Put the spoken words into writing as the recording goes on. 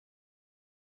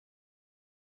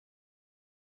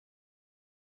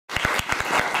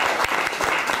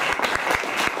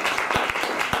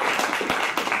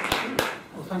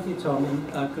Tom,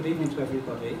 and good evening to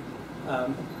everybody.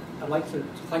 I'd like to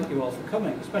thank you all for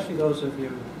coming, especially those of you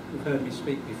who've heard me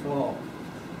speak before.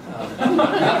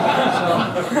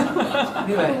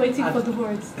 Anyway, I'm waiting for the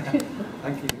words.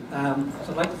 Thank you.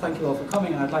 So I'd like to thank you all for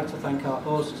coming, and I'd like to thank our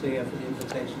hosts here for the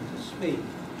invitation to speak,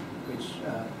 which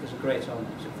is a great honour,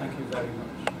 so thank you very much.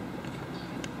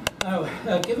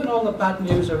 Now, given all the bad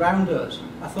news around us,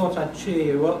 I thought I'd cheer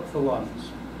you up for once.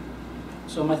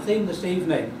 So my theme this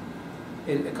evening,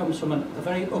 it comes from a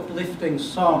very uplifting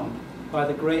song by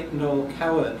the great Noel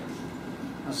Coward.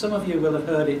 And some of you will have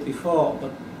heard it before,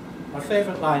 but my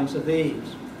favourite lines are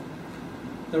these.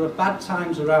 There are bad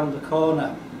times around the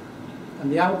corner,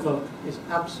 and the outlook is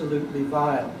absolutely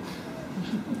vile.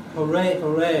 Hooray,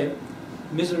 hooray,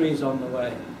 misery's on the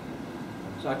way.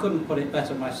 So I couldn't put it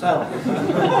better myself.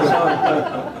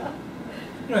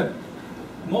 So,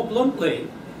 more bluntly,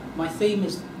 my theme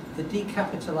is the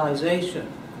decapitalization,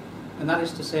 and that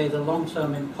is to say the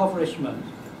long-term impoverishment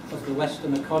of the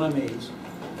Western economies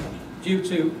due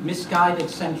to misguided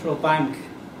central bank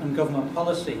and government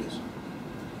policies.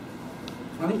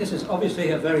 I think this is obviously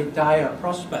a very dire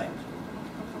prospect,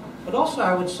 but also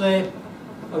I would say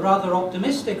a rather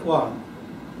optimistic one,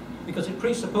 because it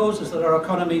presupposes that our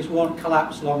economies won't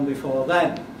collapse long before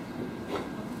then.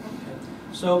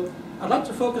 So I'd like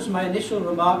to focus my initial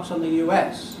remarks on the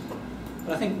US,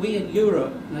 but I think we in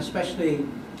Europe, and especially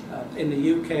in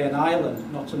the UK and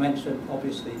Ireland, not to mention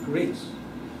obviously Greece,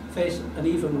 face an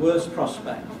even worse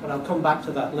prospect, but I'll come back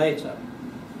to that later.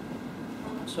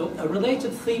 So a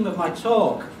related theme of my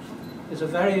talk is a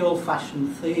very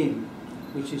old-fashioned theme,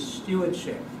 which is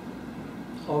stewardship,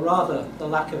 or rather the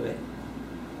lack of it.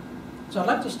 So I'd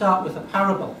like to start with a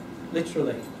parable,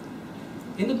 literally.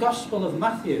 In the Gospel of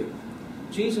Matthew,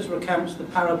 Jesus recounts the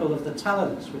parable of the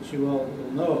talents, which you all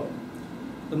will know.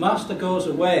 The master goes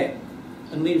away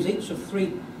and leaves each of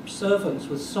 3 servants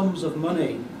with sums of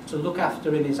money to look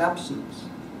after in his absence.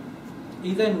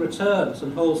 He then returns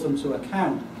and holds them to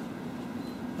account.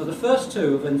 Now the first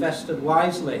 2 have invested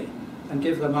wisely and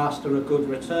give the master a good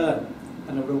return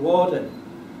and are rewarded.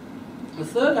 The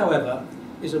third, however,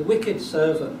 is a wicked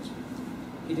servant.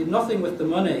 He did nothing with the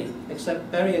money except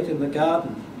bury it in the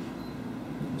garden.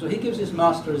 So he gives his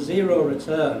master a 0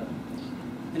 return,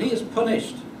 and he is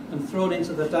punished and thrown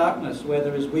into the darkness where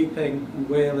there is weeping and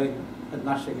wailing and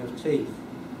gnashing of teeth,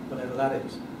 whatever that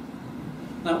is.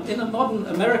 Now, in a modern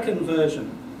American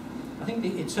version, I think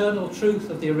the eternal truth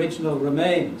of the original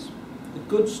remains. The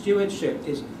good stewardship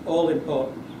is all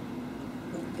important.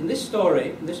 In this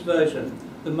story, in this version,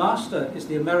 the master is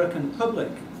the American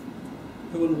public,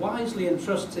 who unwisely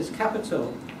entrusts his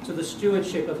capital to the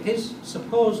stewardship of his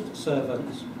supposed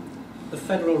servants, the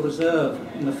Federal Reserve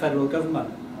and the federal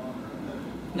government.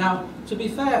 Now, to be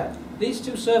fair, these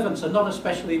 2 servants are not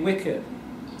especially wicked,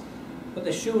 but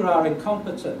they sure are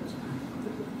incompetent.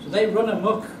 So they run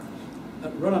amok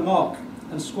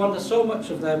and squander so much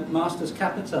of their master's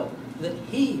capital that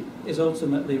he is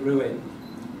ultimately ruined.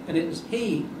 And it is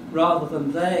he, rather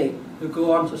than they, who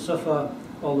go on to suffer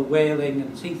all the wailing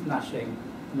and teeth gnashing,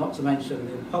 not to mention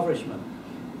the impoverishment.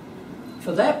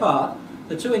 For their part,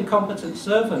 the 2 incompetent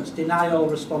servants deny all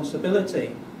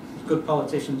responsibility, as good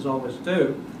politicians always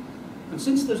do. And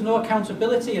since there's no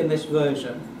accountability in this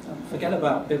version, forget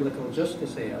about biblical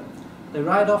justice here, they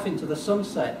ride off into the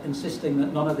sunset, insisting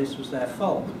that none of this was their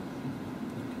fault.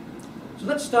 So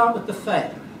let's start with the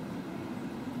Fed.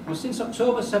 Well, since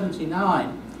October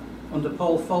 '79, under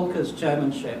Paul Volcker's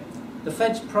chairmanship, the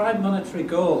Fed's prime monetary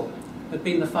goal had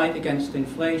been the fight against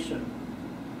inflation.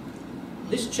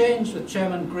 This changed with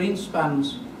Chairman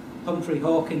Greenspan's Humphrey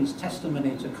Hawkins'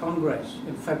 testimony to Congress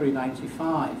in February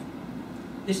 '95.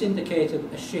 This indicated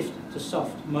a shift to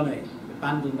soft money,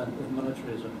 abandonment of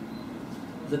monetarism.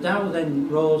 The Dow then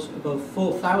rose above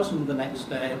 4,000 the next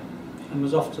day and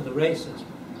was off to the races.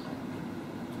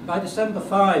 By December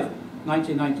 5,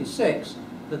 1996,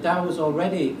 the Dow was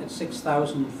already at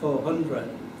 6,400,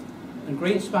 and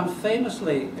Greenspan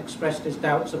famously expressed his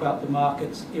doubts about the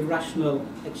market's irrational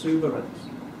exuberance.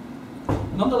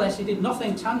 Nonetheless, he did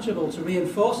nothing tangible to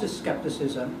reinforce his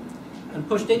scepticism and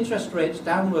pushed interest rates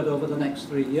downward over the next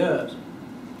 3 years.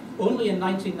 Only in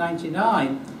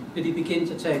 1999 did he begin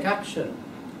to take action,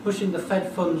 pushing the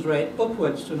Fed funds rate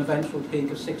upwards to an eventual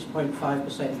peak of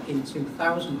 6.5% in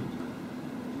 2000.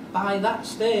 By that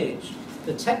stage,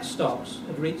 the tech stocks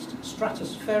had reached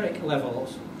stratospheric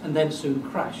levels and then soon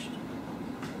crashed.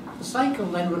 The cycle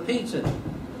then repeated.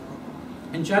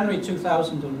 In January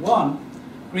 2001,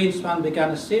 Greenspan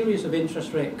began a series of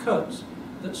interest rate cuts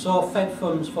that saw Fed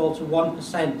funds fall to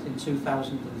 1% in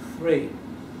 2003.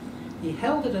 He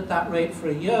held it at that rate for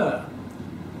a year,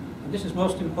 and this is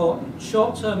most important,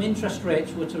 short-term interest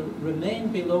rates were to remain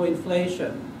below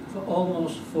inflation for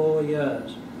almost 4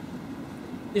 years.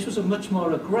 This was a much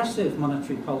more aggressive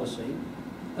monetary policy,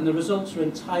 and the results are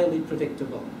entirely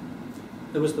predictable.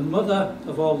 There was the mother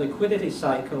of all liquidity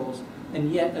cycles,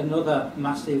 and yet another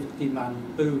massive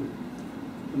demand boom,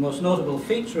 the most notable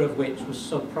feature of which was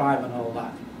subprime and all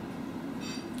that.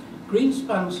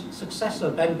 Greenspan's successor,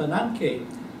 Ben Bernanke,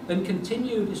 then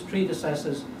continued his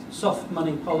predecessor's soft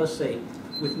money policy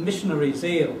with missionary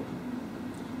zeal.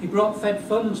 He brought Fed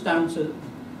funds down to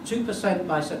 2%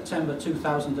 by September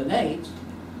 2008,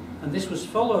 and this was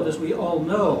followed, as we all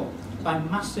know, by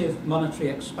massive monetary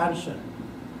expansion.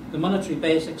 The monetary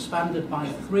base expanded by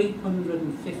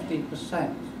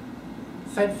 350%.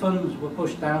 Fed funds were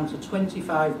pushed down to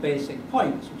 25 basic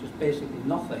points, which is basically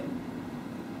nothing.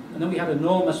 And then we had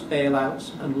enormous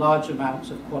bailouts and large amounts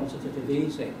of quantitative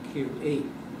easing, QE.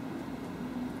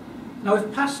 Now,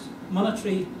 if past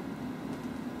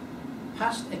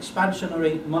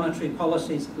expansionary monetary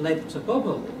policies led to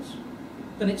bubbles,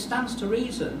 then it stands to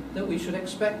reason that we should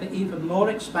expect that even more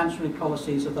expansionary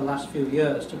policies of the last few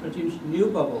years to produce new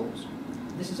bubbles.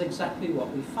 This is exactly what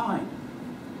we find.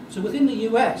 So within the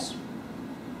US,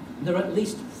 there are at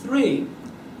least 3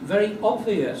 very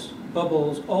obvious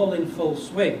bubbles all in full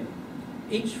swing,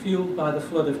 each fueled by the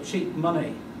flood of cheap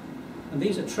money. And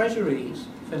these are treasuries,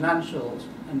 financials,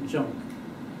 and junk.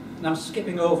 And I'm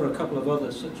skipping over a couple of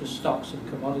others, such as stocks and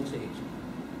commodities.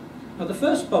 Now, the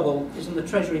first bubble is in the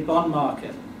treasury bond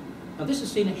market. Now, this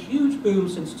has seen a huge boom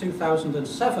since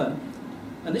 2007,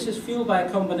 and this is fueled by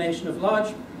a combination of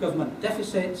large government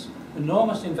deficits,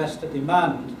 enormous investor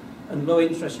demand, and low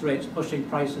interest rates pushing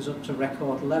prices up to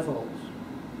record levels.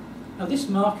 Now, this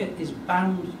market is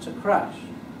bound to crash.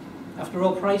 After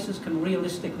all, prices can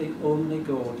realistically only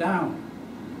go down.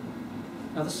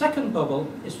 Now, the second bubble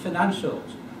is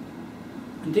financials.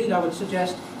 Indeed, I would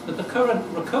suggest that the current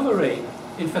recovery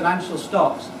in financial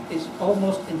stocks is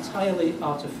almost entirely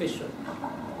artificial.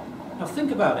 Now,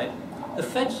 think about it. The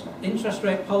Fed's interest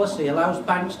rate policy allows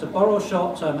banks to borrow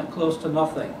short-term at close to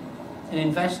nothing and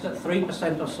invest at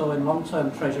 3% or so in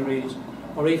long-term treasuries,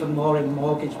 or even more in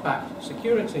mortgage-backed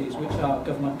securities, which are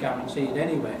government guaranteed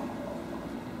anyway.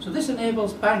 So this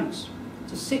enables banks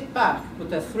to sit back with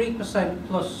their 3%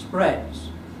 plus spreads,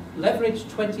 leverage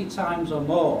 20 times or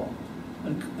more,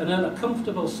 and earn a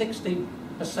comfortable 60%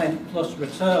 plus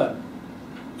return,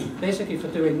 basically for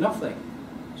doing nothing.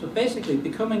 So basically,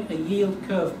 becoming a yield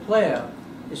curve player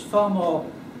is far more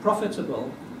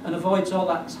profitable and avoids all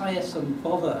that tiresome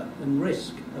bother and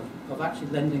risk of actually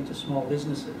lending to small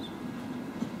businesses.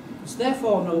 It's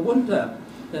therefore no wonder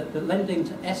that the lending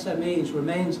to SMEs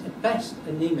remains at best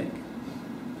anemic.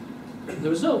 The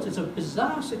result is a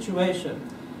bizarre situation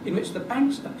in which the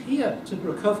banks appear to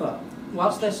recover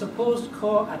whilst their supposed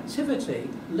core activity,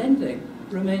 lending,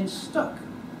 remains stuck.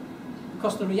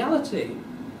 Because the reality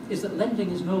is that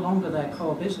lending is no longer their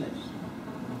core business.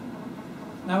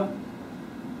 Now,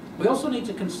 we also need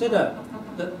to consider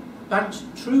that banks'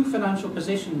 true financial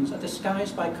positions are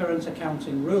disguised by current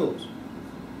accounting rules.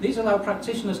 These allow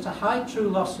practitioners to hide true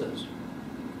losses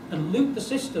and loop the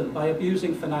system by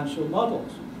abusing financial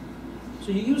models.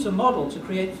 So you use a model to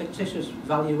create fictitious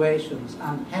valuations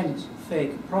and hence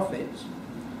fake profits.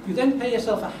 You then pay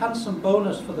yourself a handsome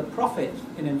bonus for the profit,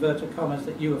 in inverted commas,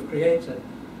 that you have created.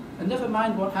 And never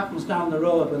mind what happens down the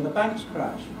road when the banks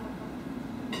crash.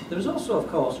 There is also, of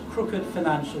course, crooked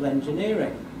financial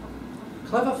engineering.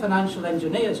 Clever financial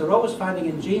engineers are always finding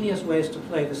ingenious ways to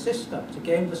play the system, to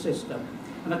game the system,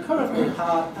 and are currently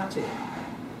hard at it.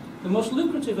 The most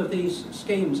lucrative of these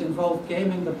schemes involve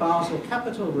gaming the Basel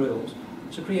capital rules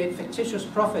to create fictitious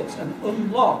profits and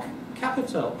unlock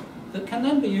capital that can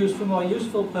then be used for more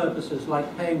useful purposes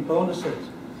like paying bonuses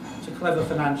to clever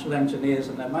financial engineers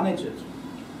and their managers.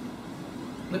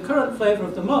 The current flavour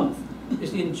of the month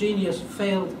is the ingenious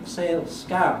failed sale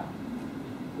scam,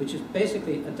 which is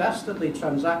basically a dastardly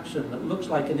transaction that looks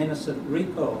like an innocent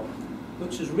repo,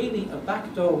 which is really a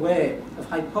backdoor way of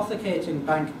hypothecating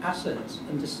bank assets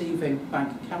and deceiving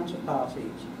bank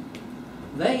counterparties.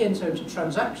 They enter into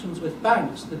transactions with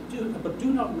banks that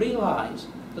do not realise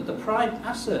that the prime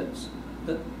assets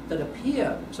that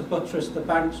appear to buttress the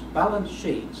bank's balance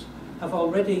sheets have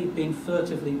already been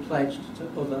furtively pledged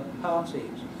to other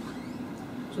parties.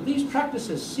 So these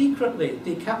practices secretly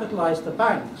decapitalise the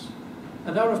banks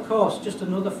and are, of course, just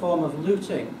another form of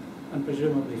looting and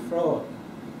presumably fraud.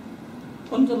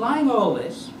 Underlying all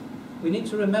this, we need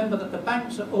to remember that the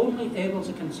banks are only able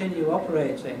to continue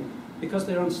operating because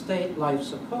they're on state life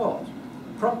support,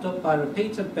 propped up by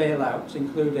repeated bailouts,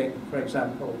 including, for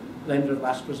example, lender of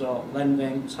last resort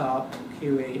lending, TARP,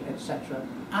 QE, etc.,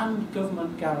 and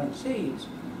government guarantees,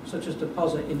 such as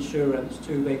deposit insurance,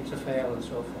 too big to fail, and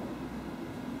so forth.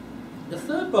 The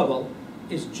third bubble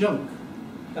is junk,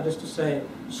 that is to say,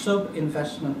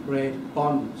 sub-investment grade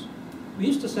bonds. We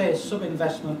used to say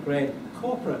sub-investment grade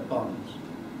corporate bonds,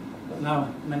 but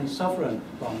now many sovereign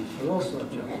bonds are also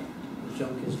junk.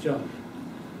 Junk is junk.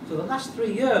 So the last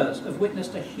 3 years have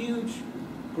witnessed a huge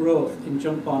growth in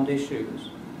junk bond issues.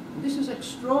 And this is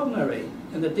extraordinary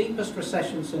in the deepest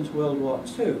recession since World War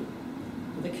II.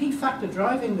 But the key factor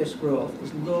driving this growth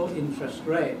is low interest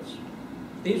rates.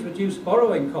 These reduce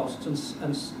borrowing costs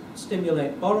and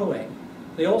stimulate borrowing.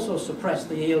 They also suppress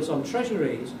the yields on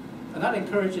treasuries, and that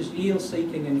encourages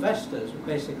yield-seeking investors,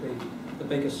 basically the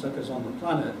biggest suckers on the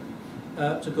planet,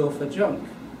 to go for junk,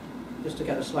 just to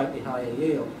get a slightly higher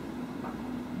yield.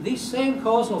 These same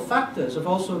causal factors have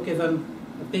also given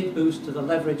a big boost to the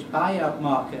leveraged buyout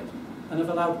market and have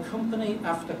allowed company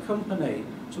after company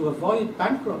to avoid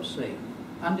bankruptcy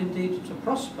and indeed to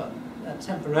prosper,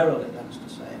 temporarily, that's to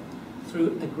say,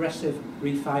 through aggressive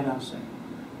refinancing.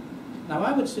 Now,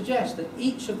 I would suggest that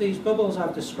each of these bubbles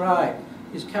I've described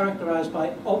is characterized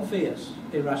by obvious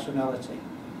irrationality.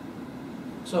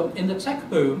 So, in the tech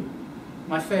boom,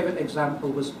 my favorite example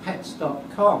was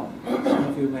Pets.com, some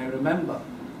of you may remember.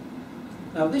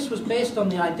 Now, this was based on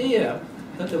the idea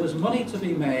that there was money to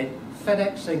be made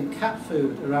FedExing cat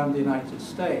food around the United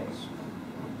States.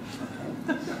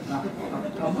 Now,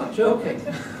 I'm not joking.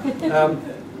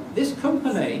 This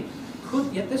company,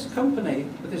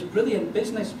 with this brilliant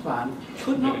business plan,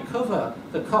 could not cover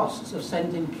the costs of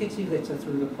sending kitty litter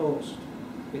through the post,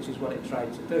 which is what it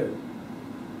tried to do,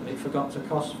 but it forgot to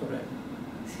cost for it.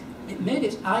 It made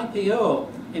its IPO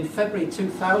in February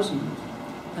 2000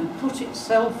 and put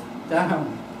itself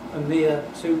down a mere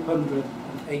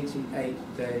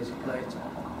 288 days later.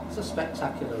 It's a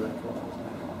spectacular record, isn't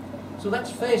it? So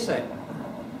let's face it,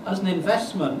 as an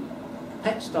investment,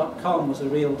 Pets.com was a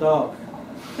real dog.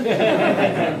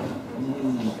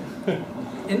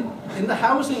 In the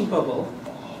housing bubble,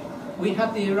 we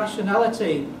had the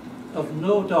irrationality of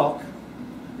no doc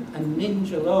and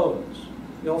ninja loans.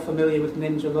 You're familiar with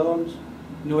ninja loans?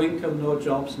 No income, no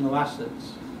jobs, no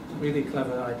assets. Really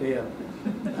clever idea.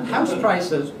 And house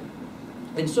prices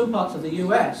in some parts of the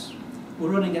US were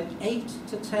running at 8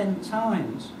 to 10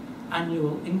 times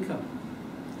annual income.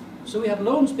 So we had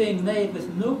loans being made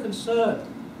with no concern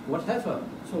whatever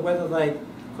for whether they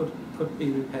could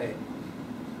be repaid.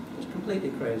 It's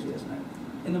completely crazy, isn't it?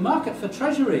 In the market for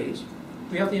treasuries,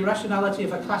 we have the irrationality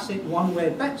of a classic one-way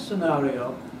bet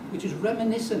scenario, which is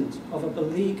reminiscent of a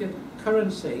beleaguered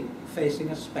currency facing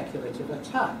a speculative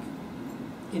attack.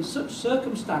 In such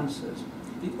circumstances,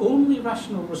 the only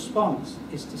rational response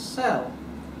is to sell,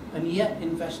 and yet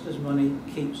investors' money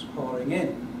keeps pouring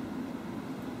in.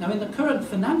 Now, in the current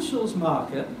financials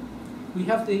market, we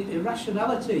have the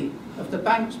irrationality of the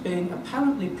banks being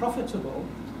apparently profitable,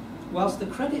 whilst the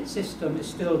credit system is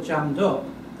still jammed up,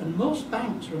 and most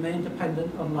banks remain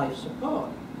dependent on life support.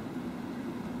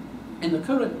 In the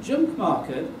current junk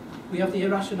market, we have the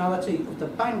irrationality of the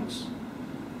banks.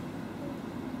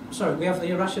 We have the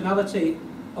irrationality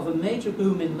of a major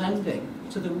boom in lending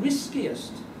to the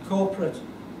riskiest corporate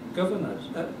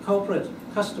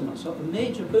customers. So a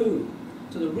major boom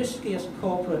to the riskiest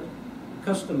corporate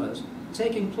customers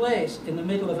taking place in the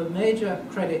middle of a major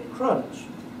credit crunch,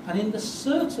 and in the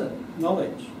certain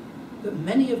knowledge that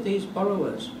many of these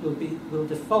borrowers will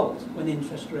default when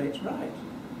interest rates rise.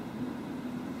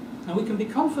 Now, we can be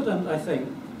confident, I think,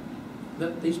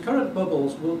 that these current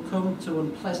bubbles will come to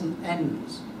unpleasant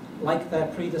ends, like their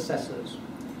predecessors,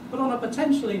 but on a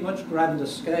potentially much grander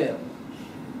scale.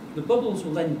 The bubbles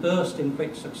will then burst in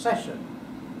quick succession.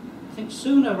 I think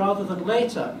sooner rather than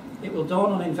later, it will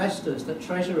dawn on investors that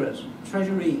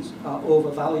treasuries are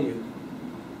overvalued.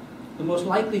 The most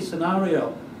likely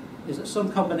scenario is that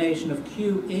some combination of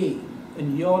QE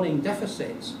and yawning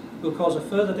deficits will cause a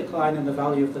further decline in the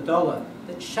value of the dollar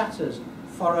that shatters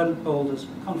foreign holders'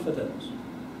 confidence.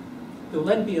 There will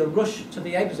then be a rush to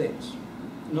the exits,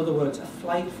 in other words, a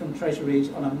flight from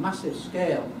treasuries on a massive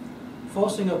scale,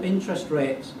 forcing up interest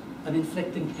rates and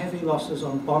inflicting heavy losses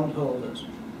on bondholders,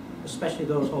 especially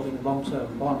those holding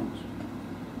long-term bonds.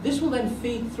 This will then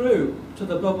feed through to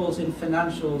the bubbles in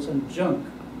financials and junk,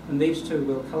 and these two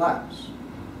will collapse.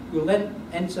 We will then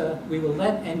enter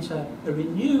a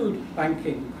renewed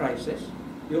banking crisis.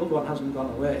 The old one hasn't gone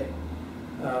away.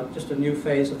 Just a new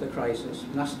phase of the crisis,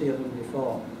 nastier than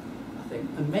before, I think.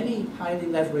 And many highly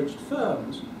leveraged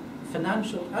firms,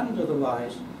 financial and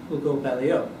otherwise, will go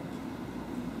belly up.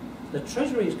 the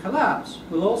Treasury's collapse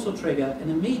will also trigger an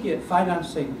immediate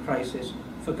financing crisis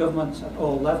for governments at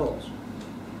all levels.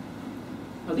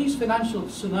 Now, these financial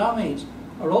tsunamis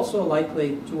are also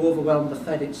likely to overwhelm the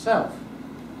Fed itself.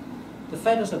 The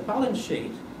Fed has a balance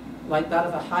sheet like that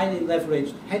of a highly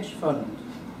leveraged hedge fund.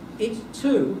 It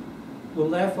too will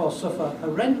therefore suffer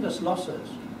horrendous losses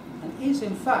and is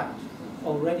in fact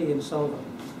already insolvent.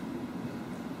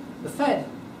 The Fed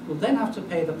will then have to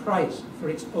pay the price for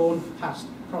its own past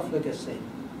profligacy.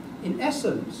 In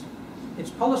essence, its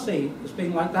policy has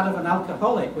been like that of an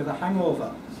alcoholic with a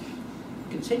hangover.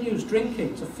 It continues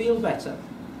drinking to feel better.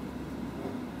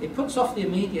 It puts off the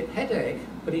immediate headache,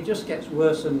 but it just gets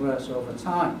worse and worse over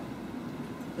time.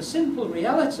 The simple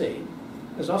reality,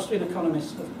 as Austrian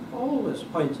economists have always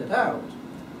pointed out,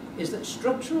 is that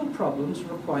structural problems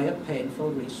require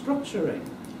painful restructuring.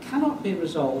 It cannot be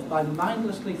resolved by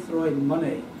mindlessly throwing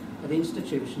money at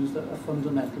institutions that are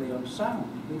fundamentally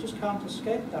unsound. We just can't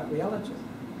escape that reality.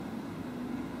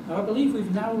 Now, I believe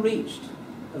we've now reached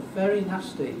a very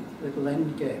nasty little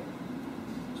end game.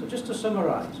 So just to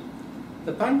summarise,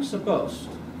 the banks are bust,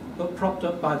 but propped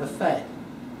up by the Fed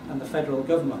and the federal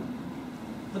government.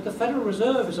 But the Federal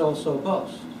Reserve is also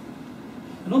bust.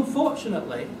 And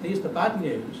unfortunately, here's the bad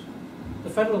news, the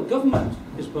federal government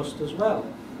is bust as well.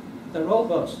 They're all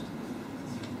bust.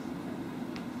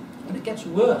 And it gets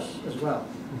worse as well.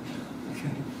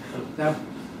 Now,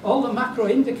 all the macro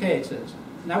indicators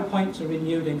now point to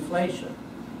renewed inflation.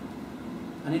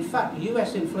 And in fact,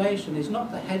 US inflation is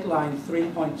not the headline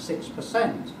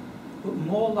 3.6%, but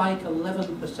more like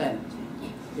 11%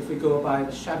 if we go by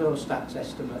the shadow stats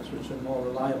estimates, which are more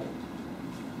reliable,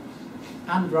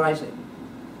 and rising.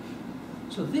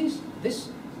 So this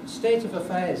state of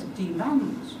affairs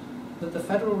demands that the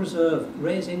Federal Reserve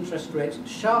raise interest rates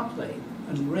sharply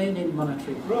and rein in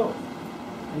monetary growth.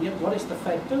 And yet what is the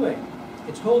Fed doing?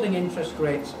 It's holding interest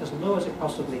rates as low as it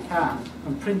possibly can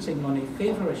and printing money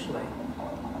feverishly.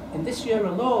 In this year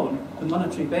alone, the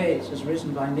monetary base has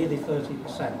risen by nearly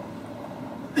 30%.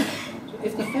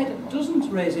 If the Fed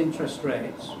doesn't raise interest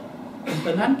rates, and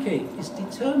Bernanke is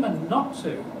determined not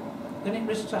to, then it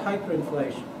risks a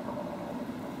hyperinflation.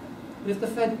 But if the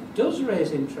Fed does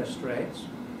raise interest rates,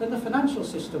 then the financial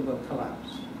system will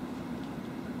collapse.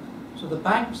 So the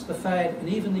banks, the Fed, and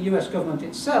even the US government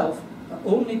itself are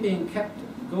only being kept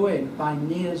going by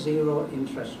near zero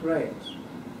interest rates.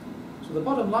 So the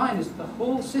bottom line is that the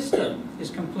whole system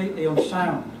is completely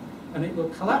unsound, and it will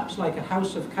collapse like a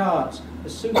house of cards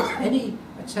as soon as any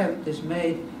attempt is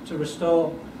made to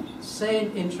restore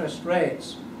sane interest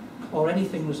rates or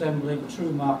anything resembling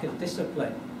true market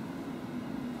discipline.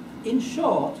 In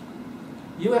short,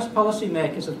 US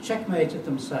policymakers have checkmated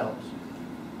themselves.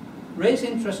 Raise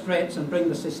interest rates and bring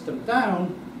the system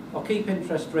down, or keep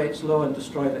interest rates low and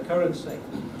destroy the currency.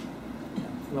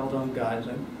 Well done, guys.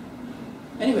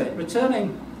 Anyway,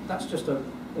 returning, that's just a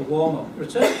warm-up.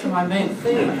 Returning to my main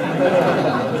theme.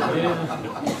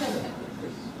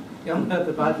 You haven't heard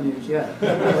the bad news yet.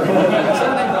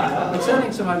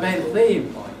 Returning to my main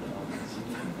theme.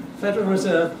 Federal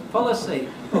Reserve policy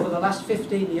over the last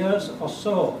 15 years or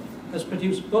so has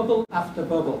produced bubble after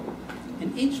bubble.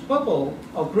 In each bubble,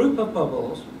 or group of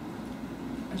bubbles,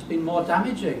 has been more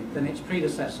damaging than its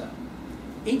predecessor.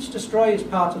 Each destroys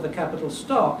part of the capital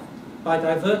stock by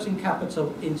diverting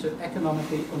capital into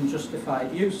economically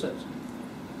unjustified uses.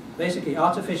 Basically,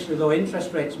 artificially low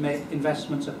interest rates make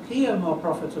investments appear more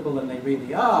profitable than they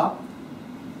really are,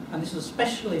 and this is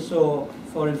especially so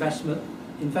for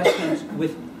investments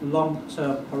with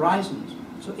long-term horizons.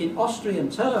 So in Austrian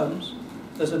terms,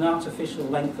 there's an artificial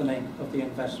lengthening of the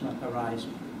investment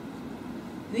horizon.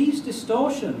 These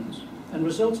distortions and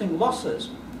resulting losses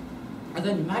are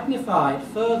then magnified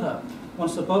further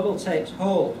once the bubble takes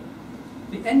hold.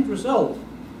 The end result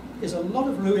is a lot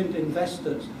of ruined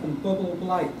investors and bubble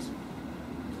blight,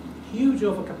 huge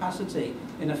overcapacity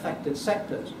in affected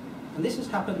sectors, and this has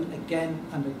happened again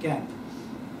and again,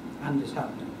 and is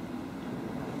happening.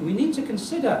 We need to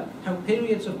consider how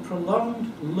periods of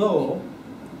prolonged low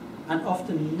and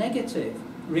often negative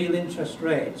real interest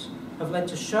rates have led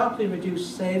to sharply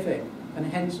reduced saving and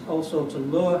hence also to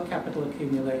lower capital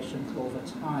accumulation over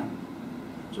time.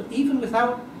 So even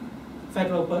without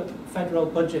federal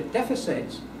budget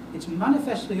deficits, it's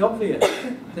manifestly obvious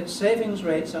that savings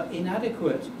rates are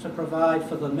inadequate to provide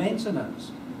for the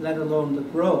maintenance, let alone the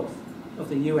growth, of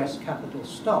the US capital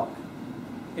stock.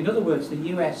 In other words, the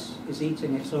US is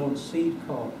eating its own seed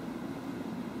corn.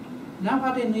 Now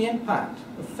add in the impact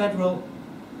of federal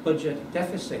budget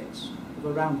deficits of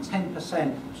around 10%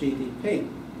 GDP.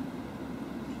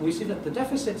 We see that the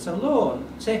deficits alone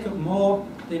take up more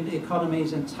than the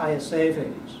economy's entire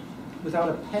savings. without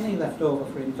a penny left over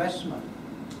for investment.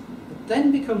 It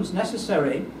then becomes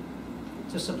necessary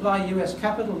to supply US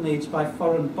capital needs by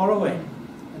foreign borrowing,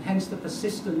 and hence the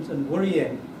persistent and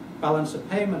worrying balance of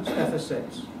payments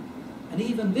deficits. And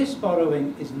even this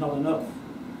borrowing is not enough.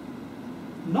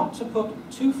 Not to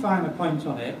put too fine a point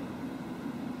on it,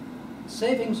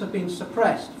 savings have been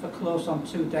suppressed for close on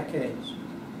 2 decades,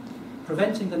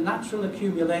 preventing the natural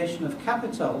accumulation of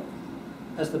capital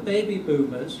as the baby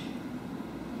boomers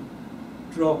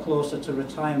draw closer to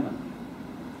retirement.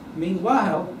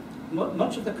 Meanwhile,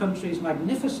 much of the country's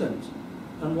magnificent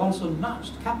and once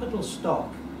unmatched capital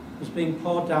stock is being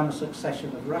poured down a succession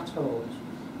of rat holes,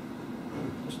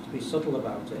 just to be subtle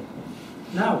about it.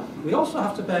 Now, we also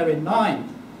have to bear in mind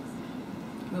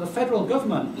that the federal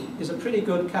government is a pretty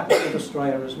good capital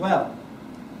destroyer as well.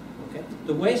 Okay?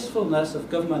 The wastefulness of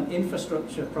government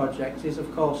infrastructure projects is,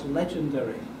 of course,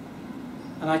 legendary.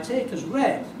 And I take as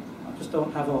read, I just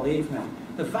don't have all evening,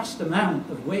 the vast amount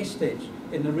of wastage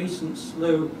in the recent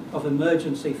slew of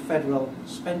emergency federal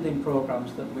spending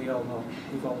programs that we've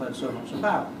all heard so much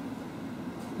about.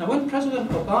 Now, when President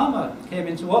Obama came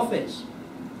into office,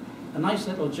 a nice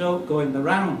little joke going the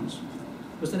rounds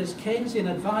was that his Keynesian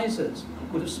advisors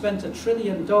would have spent $1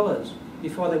 trillion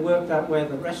before they worked out where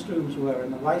the restrooms were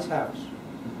in the White House.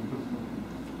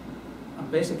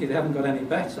 And basically they haven't got any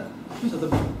better. So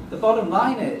the bottom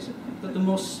line is that the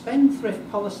most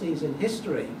spendthrift policies in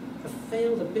history have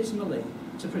failed abysmally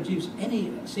to produce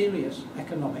any serious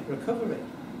economic recovery.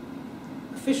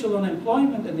 Official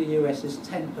unemployment in the US is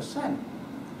 10%.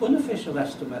 Unofficial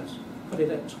estimates put it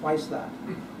at twice that.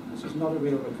 This is not a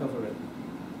real recovery.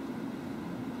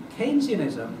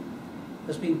 Keynesianism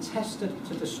has been tested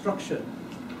to destruction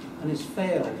and has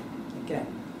failed again.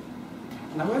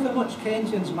 And however much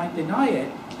Keynesians might deny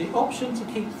it, the option to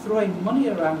keep throwing money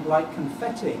around like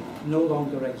confetti no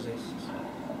longer exists.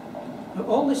 Now,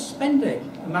 all this spending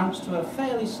amounts to a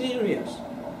fairly serious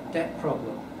debt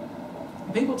problem.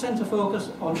 People tend to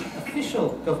focus on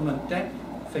official government debt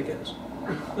figures,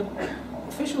 but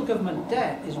official government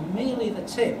debt is merely the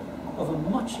tip of a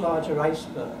much larger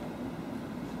iceberg.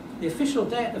 The official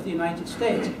debt of the United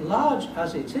States, large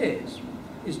as it is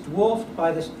dwarfed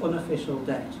by this unofficial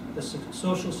debt, the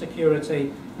Social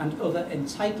Security and other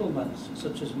entitlements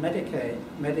such as Medicaid,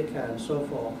 Medicare and so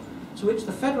forth, to which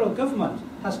the federal government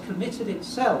has committed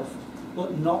itself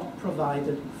but not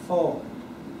provided for.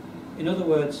 In other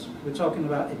words, we're talking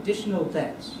about additional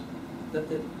debts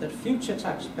that future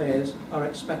taxpayers are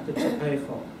expected to pay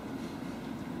for.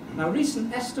 Now,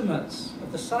 recent estimates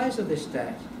of the size of this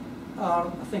debt are,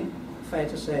 I think, fair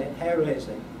to say,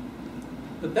 hair-raising.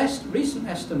 The best recent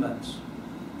estimates,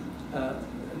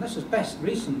 and this is best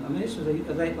recent, I mean this was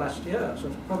late last year, so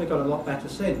it's probably got a lot better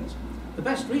since. The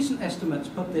best recent estimates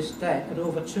put this debt at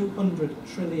over $200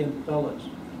 trillion. Now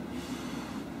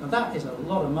that is a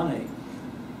lot of money.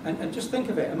 And just think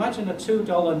of it, imagine a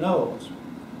 $2 note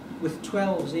with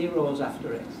 12 zeros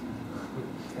after it,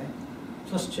 okay?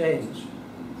 Plus change,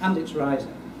 and it's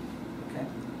rising. Okay?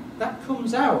 That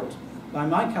comes out, by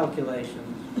my calculations,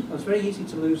 it's very easy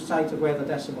to lose sight of where the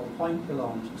decimal point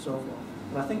belongs and so forth,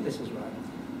 but I think this is right.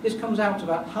 This comes out to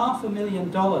about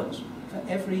 $500,000 for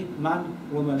every man,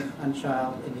 woman and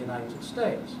child in the United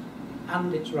States,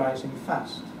 and it's rising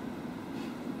fast.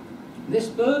 This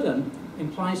burden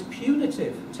implies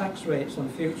punitive tax rates on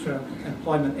future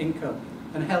employment income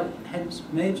and hence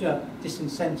major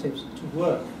disincentives to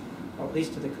work, or at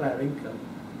least to declare income.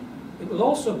 It will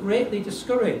also greatly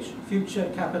discourage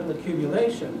future capital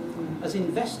accumulation, as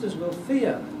investors will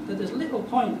fear that there's little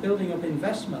point building up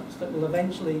investments that will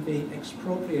eventually be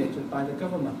expropriated by the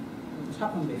government. It's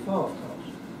happened before, of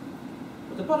course.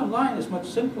 But the bottom line is much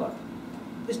simpler.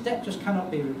 This debt just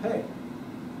cannot be repaid.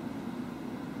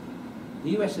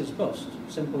 The US is bust,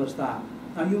 simple as that.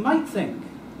 Now you might think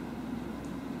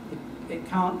it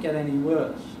can't get any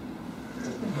worse.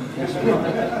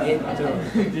 It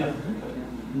does.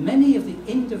 Many of the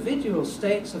individual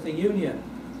states of the Union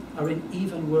are in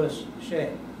even worse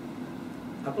shape.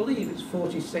 I believe it's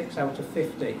 46 out of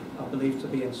 50 are believed to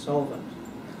be insolvent.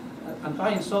 And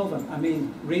by insolvent, I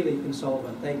mean really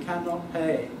insolvent. They cannot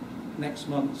pay next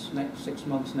month's, next 6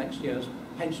 months, next year's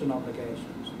pension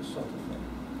obligations, this sort of thing.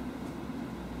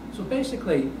 So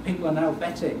basically, people are now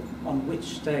betting on which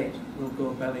state will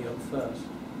go belly up first.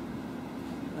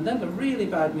 And then the really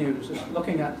bad news is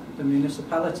looking at the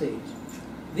municipalities.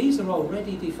 These are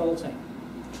already defaulting.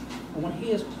 And one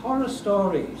hears horror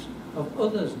stories of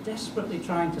others desperately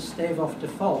trying to stave off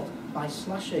default by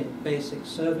slashing basic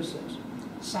services,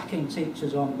 sacking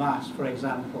teachers en masse, for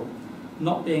example,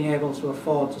 not being able to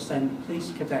afford to send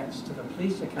police cadets to the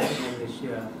police academy this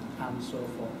year, and so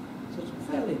forth. So it's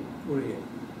fairly worrying.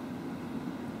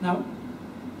 Now,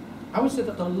 I would say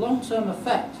that the long-term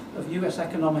effect of US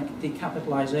economic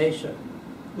decapitalization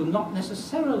will not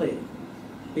necessarily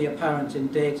be apparent in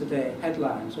day-to-day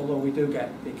headlines, although we do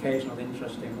get the occasional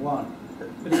interesting one.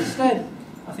 But instead,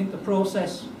 I think the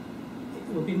process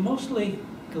will be mostly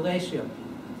glacial,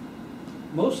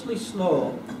 mostly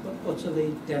slow, but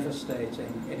utterly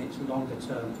devastating in its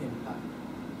longer-term impact.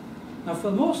 Now,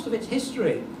 for most of its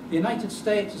history, the United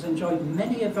States has enjoyed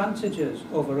many advantages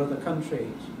over other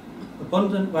countries: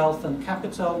 abundant wealth and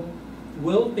capital,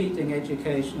 world-beating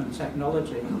education and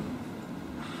technology,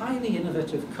 a highly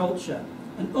innovative culture,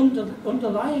 and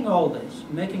underlying all this,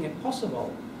 making it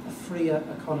possible, a freer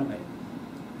economy.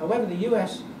 However, the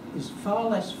US is far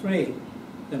less free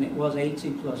than it was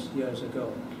 80 plus years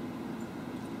ago.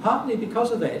 Partly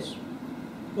because of this,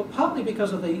 but partly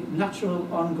because of the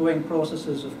natural ongoing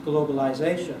processes of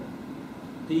globalization,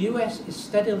 the US is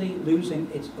steadily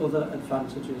losing its other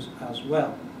advantages as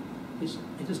well.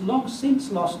 It has long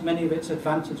since lost many of its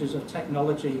advantages of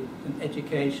technology and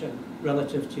education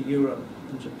relative to Europe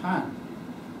and Japan.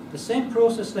 The same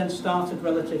process then started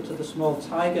relative to the small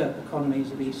tiger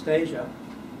economies of East Asia,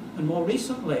 and more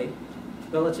recently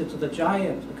relative to the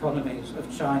giant economies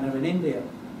of China and India.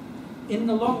 In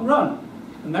the long run,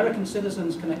 American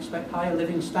citizens can expect higher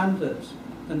living standards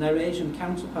than their Asian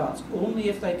counterparts only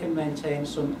if they can maintain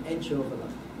some edge over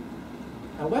them.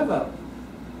 However,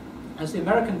 as the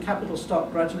American capital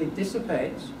stock gradually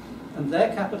dissipates and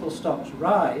their capital stocks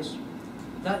rise,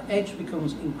 that edge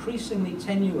becomes increasingly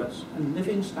tenuous and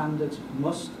living standards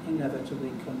must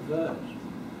inevitably converge.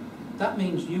 That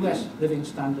means US living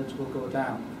standards will go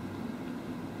down.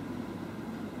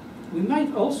 We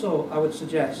might also, I would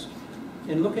suggest,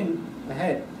 in looking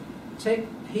ahead, take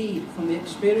heed from the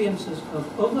experiences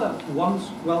of other once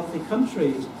wealthy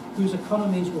countries whose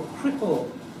economies were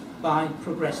crippled by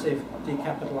progressive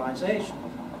decapitalization.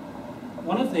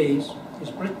 One of these is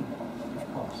Britain,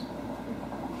 of course.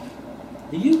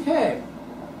 The UK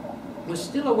was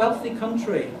still a wealthy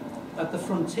country at the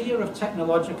frontier of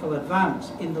technological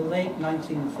advance in the late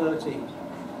 1930s.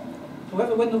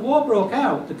 However, when the war broke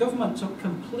out, the government took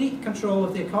complete control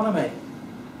of the economy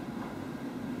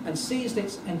and seized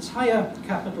its entire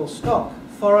capital stock,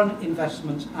 foreign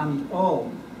investments and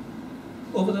all.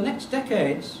 Over the next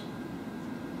decades,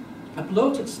 a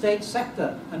bloated state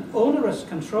sector and onerous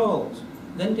controls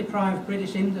then deprived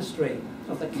British industry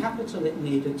of the capital it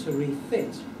needed to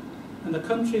refit, and the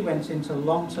country went into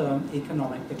long-term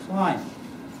economic decline.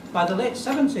 By the late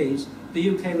 70s, the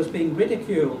UK was being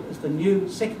ridiculed as the new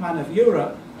sick man of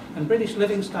Europe, and British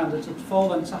living standards had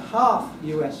fallen to half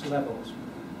US levels.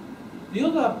 The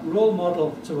other role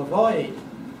model to avoid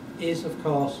is, of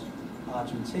course,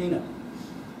 Argentina.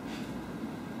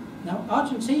 Now,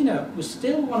 Argentina was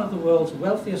still one of the world's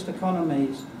wealthiest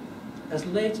economies as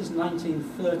late as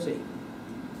 1930.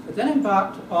 It then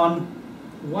embarked on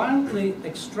wildly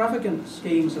extravagant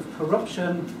schemes of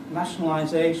corruption,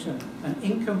 nationalisation, and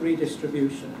income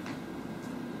redistribution.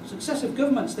 Successive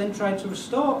governments then tried to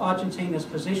restore Argentina's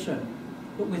position,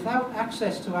 but without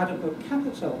access to adequate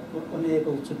capital were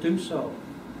unable to do so.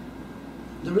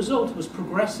 The result was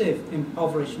progressive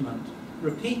impoverishment,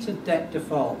 repeated debt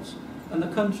defaults, and the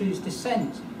country's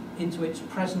descent into its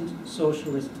present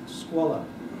socialist squalor.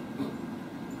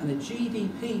 And a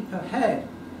GDP per head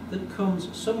that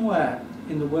comes somewhere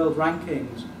in the world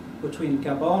rankings between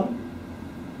Gabon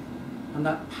and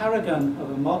that paragon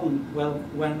of a modern,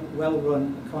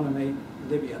 well-run economy,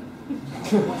 Libya.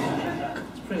 It's a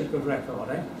pretty good record,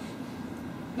 eh?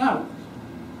 Now,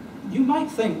 you might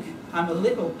think I'm a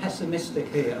little pessimistic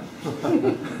here.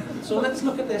 So let's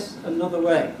look at this another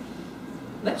way.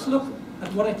 Let's look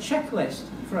at what a checklist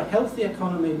for a healthy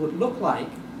economy would look like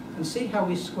and see how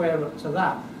we square up to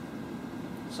that.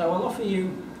 So I'll offer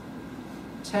you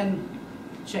 10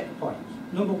 checkpoints.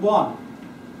 Number one,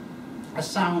 a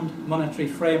sound monetary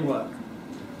framework.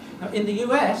 Now, in the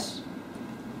US,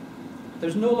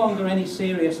 there's no longer any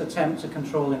serious attempt to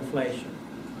control inflation.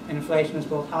 Inflation is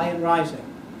both high and rising.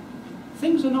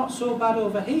 Things are not so bad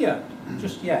over here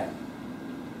just yet.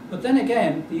 But then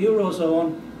again, the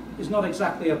Eurozone is not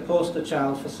exactly a poster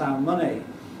child for sound money.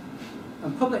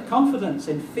 And public confidence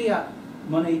in fiat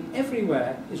money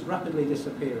everywhere is rapidly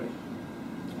disappearing.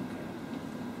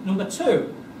 Okay. Number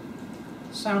two,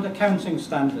 sound accounting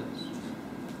standards.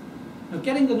 Now,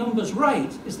 getting the numbers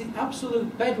right is the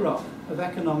absolute bedrock of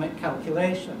economic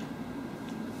calculation.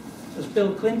 As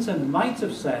Bill Clinton might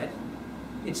have said,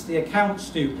 it's the account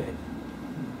stupid.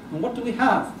 And what do we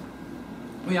have?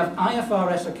 We have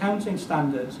IFRS accounting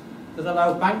standards that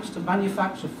allow banks to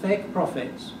manufacture fake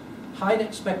profits, hide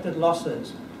expected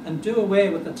losses, and do away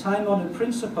with the time-honoured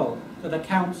principle that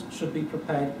accounts should be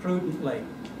prepared prudently.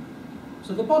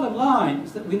 So the bottom line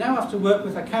is that we now have to work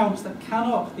with accounts that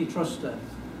cannot be trusted.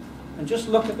 And just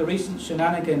look at the recent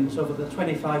shenanigans over the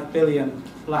 25 billion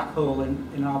black hole in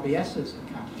RBS's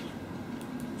account.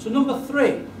 So number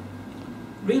 3,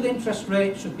 real interest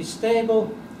rates should be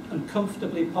stable and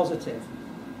comfortably positive.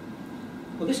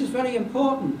 Well, this is very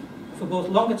important for both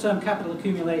longer-term capital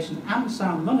accumulation and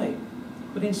sound money.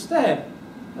 But instead,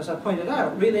 as I pointed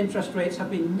out, real interest rates have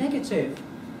been negative,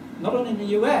 not only in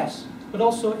the US, but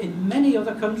also in many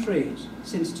other countries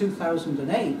since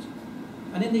 2008.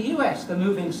 And in the US, they're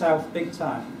moving south big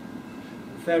time.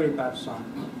 Very bad sign.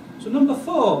 So number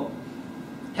 4,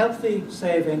 healthy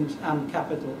savings and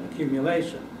capital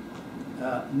accumulation.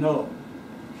 No.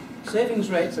 Savings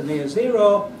rates are near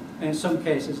zero, and in some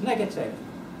cases negative.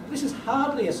 This is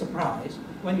hardly a surprise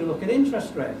when you look at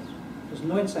interest rates. There's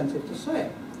no incentive to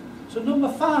save. So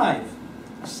number 5,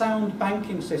 a sound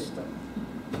banking system.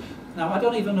 Now, I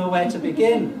don't even know where to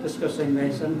begin discussing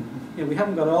this, and we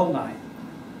haven't got all night.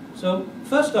 So,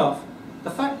 first off,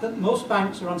 the fact that most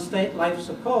banks are on state life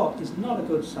support is not a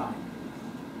good sign.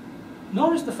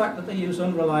 Nor is the fact that they use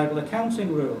unreliable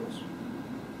accounting rules.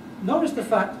 Nor is the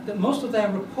fact that most of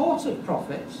their reported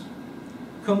profits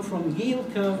come from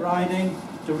yield curve riding,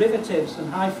 derivatives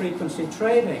and high-frequency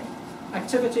trading,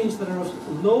 activities that are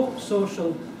of low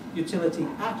social utility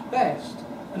at best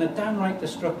and are downright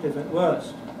destructive at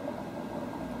worst.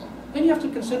 Then you have to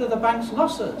consider the bank's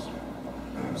losses.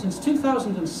 Since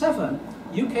 2007,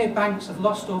 UK banks have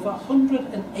lost over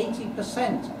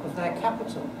 180% of their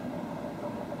capital.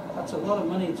 That's a lot of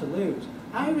money to lose.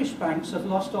 Irish banks have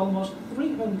lost almost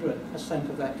 300%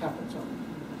 of their capital.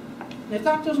 And if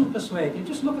that doesn't persuade you,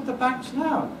 just look at the banks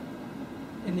now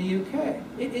in the UK.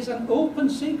 It is an open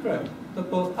secret that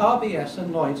both RBS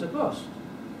and Lloyds are bust.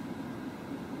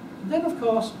 And then, of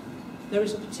course, there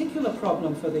is a particular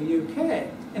problem for the UK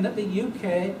in that the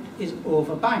UK is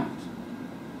overbanked.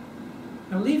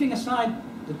 Now, leaving aside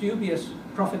the dubious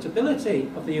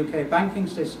profitability of the UK banking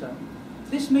system,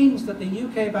 this means that the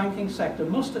UK banking sector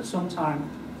must at some time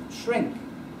shrink,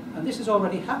 and this is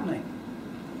already happening.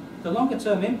 The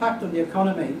longer-term impact on the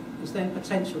economy is then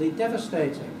potentially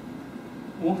devastating.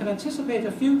 And one can anticipate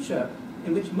a future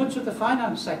in which much of the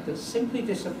finance sector simply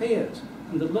disappears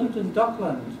and the London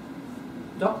Docklands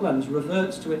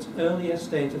reverts to its earlier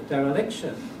state of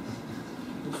dereliction.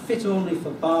 It's fit only for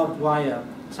barbed wire,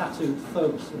 tattooed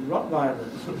thugs and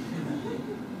Rottweilers.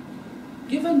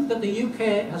 Given that the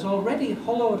UK has already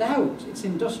hollowed out its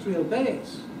industrial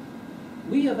base,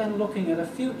 we are then looking at a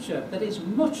future that is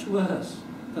much worse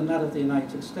than that of the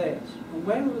United States. And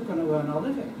where are we going to earn our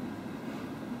living?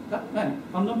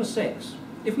 On number 6,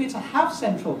 if we were to have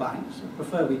central banks, I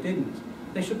prefer we didn't,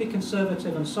 they should be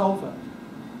conservative and solvent.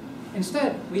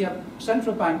 Instead, we have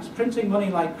central banks printing money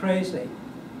like crazy,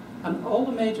 and all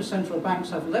the major central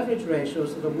banks have leverage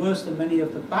ratios that are worse than many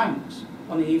of the banks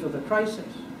on the eve of the crisis,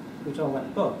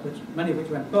 many of which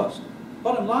went bust.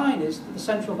 Bottom line is that the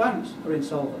central banks are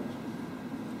insolvent.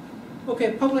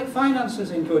 Okay, public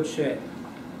finances in good shape.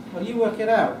 Well, you work it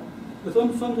out. With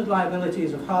unfunded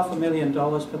liabilities of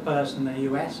 $500,000 per person in the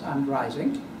US and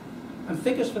rising, and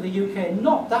figures for the UK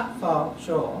not that far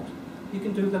short, you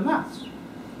can do the maths.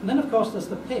 And then, of course, there's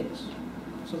the pigs.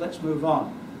 So let's move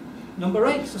on. Number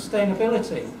 8,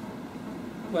 sustainability.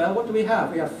 Well, what do we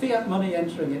have? We have fiat money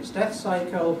entering its death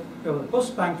cycle, we have a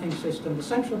bust banking system, the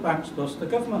central bank's bust, the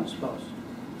government's bust.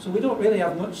 So we don't really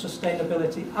have much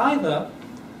sustainability either,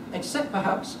 except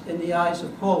perhaps in the eyes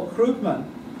of Paul Krugman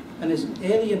and his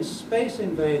alien space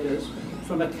invaders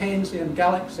from a Keynesian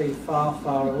galaxy far,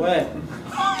 far away.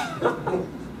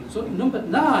 So number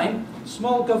 9,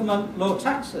 small government, low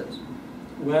taxes.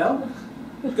 Well,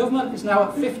 government is now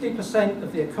at 50%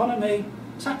 of the economy,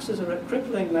 taxes are at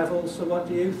crippling levels, so what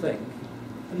do you think?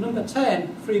 And number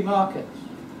 10, free markets.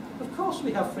 Of course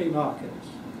we have free markets,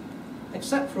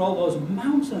 except for all those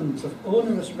mountains of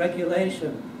onerous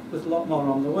regulation with a lot more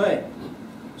on the way.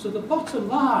 So the bottom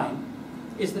line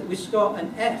is that we score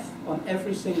an F on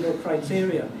every single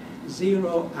criterion,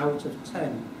 0 out of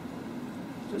 10.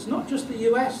 So it's not just the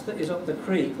US that is up the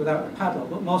creek without a paddle,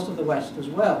 but most of the West as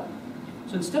well.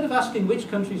 So instead of asking which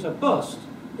countries are bust,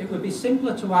 it would be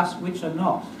simpler to ask which are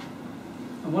not.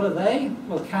 And what are they?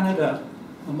 Well, Canada,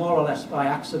 more or less by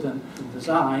accident and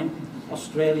design,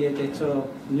 Australia ditto,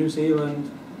 New Zealand,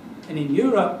 and in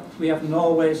Europe we have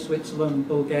Norway, Switzerland,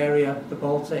 Bulgaria, the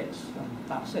Baltics, and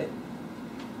that's it.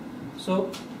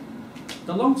 So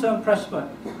the long-term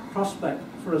prospect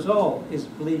for us all is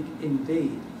bleak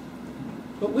indeed.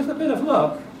 But with a bit of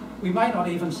luck, we might not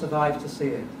even survive to see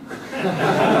it.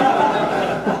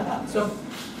 So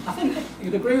I think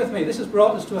you'd agree with me, this has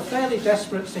brought us to a fairly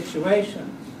desperate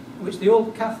situation in which the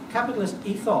old capitalist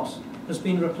ethos has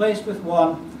been replaced with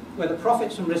one where the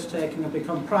profits and risk-taking have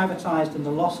become privatised and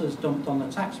the losses dumped on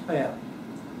the taxpayer.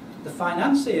 The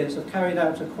financiers have carried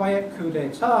out a quiet coup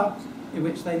d'etat in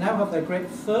which they now have their grip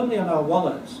firmly on our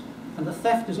wallets, and the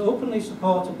theft is openly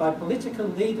supported by political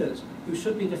leaders who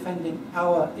should be defending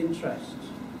our interests.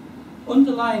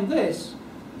 Underlying this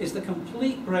is the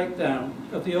complete breakdown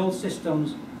of the old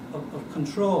systems of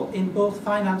control in both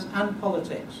finance and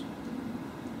politics.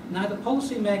 Neither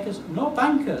policymakers nor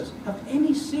bankers have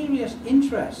any serious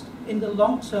interest in the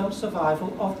long-term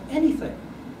survival of anything.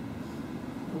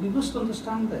 And we must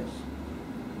understand this.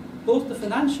 Both the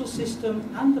financial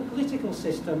system and the political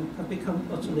system have become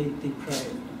utterly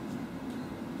depraved.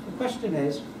 The question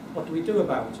is, what do we do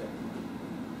about it?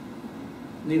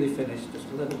 Nearly finished, just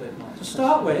a little bit more. To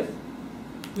start with,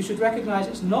 we should recognise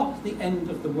it's not the end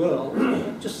of the world,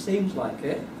 it just seems like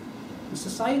it. And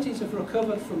societies have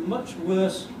recovered from much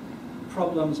worse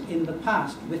problems in the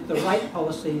past with the right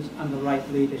policies and the right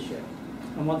leadership.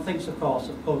 And one thinks, of course,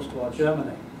 of post-war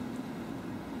Germany.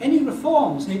 Any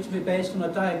reforms need to be based on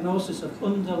a diagnosis of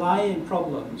underlying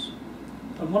problems.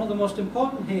 And one of the most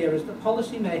important here is that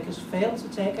policymakers fail to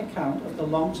take account of the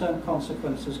long-term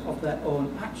consequences of their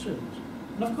own actions.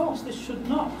 And of course, this should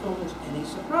not come as any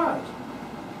surprise.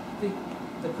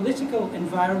 The political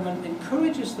environment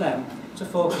encourages them to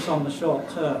focus on the short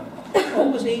term. It's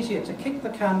always easier to kick the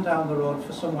can down the road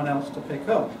for someone else to pick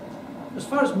up. As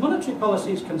far as monetary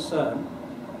policy is concerned,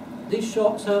 these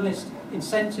short-termist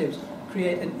incentives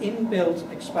create an inbuilt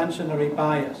expansionary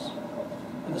bias.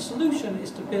 And the solution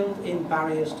is to build in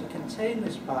barriers to contain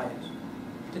this bias.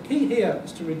 The key here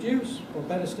is to reduce, or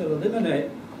better still eliminate,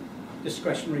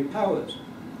 discretionary powers.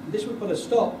 And this would put a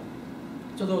stop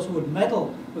to those who would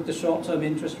meddle with the short-term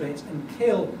interest rates and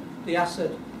kill the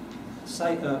asset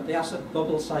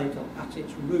bubble cycle at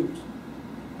its root.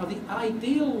 Now, the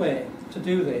ideal way to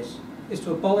do this is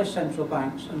to abolish central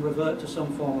banks and revert to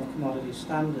some form of commodity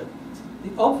standard.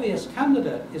 The obvious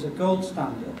candidate is a gold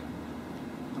standard.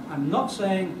 I'm not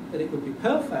saying that it would be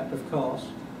perfect, of course,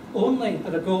 only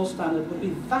that a gold standard would be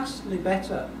vastly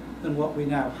better than what we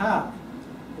now have.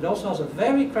 It also has a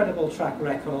very credible track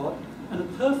record and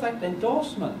a perfect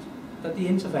endorsement that the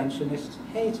interventionists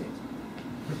hate it.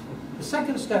 The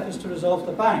second step is to resolve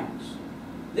the banks.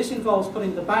 This involves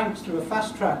putting the banks through a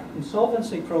fast-track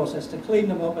insolvency process to clean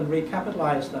them up and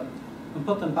recapitalise them and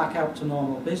put them back out to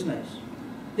normal business.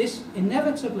 This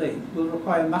inevitably will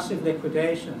require massive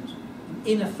liquidations and,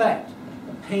 in effect,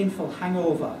 a painful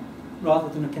hangover rather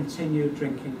than a continued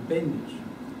drinking binge.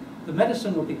 The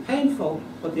medicine will be painful,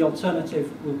 but the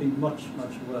alternative will be much,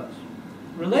 much worse.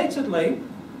 Relatedly,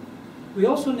 we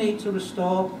also need to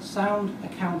restore sound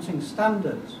accounting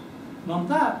standards. And on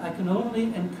that, I can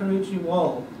only encourage you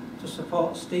all to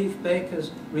support Steve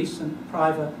Baker's recent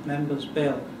private members'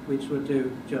 bill, which would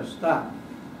do just that.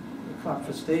 A clap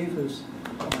for Steve, who's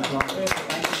coming along.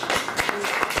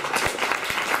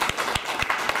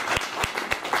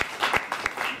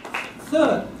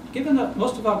 Third, given that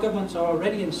most of our governments are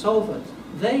already insolvent,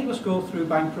 they must go through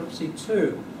bankruptcy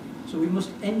too. So we must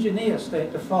engineer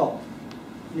state default.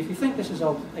 And if you think this is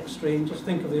extreme, just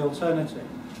think of the alternative.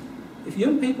 If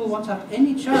young people want to have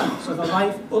any chance of a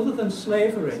life other than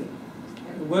slavery,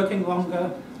 working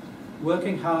longer,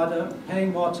 working harder,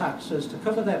 paying more taxes to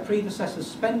cover their predecessors'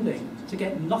 spending to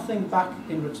get nothing back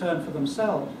in return for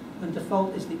themselves, then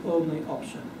default is the only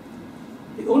option.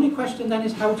 The only question then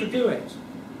is how to do it.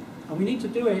 And we need to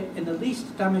do it in the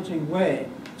least damaging way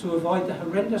to avoid the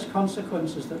horrendous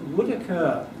consequences that would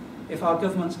occur if our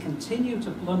governments continue to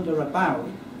blunder about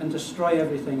and destroy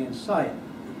everything in sight.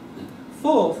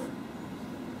 Fourth,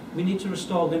 we need to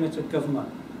restore limited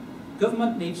government.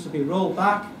 Government needs to be rolled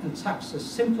back and taxes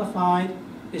simplified.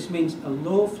 This means a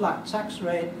low flat tax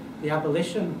rate, the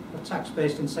abolition of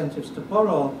tax-based incentives to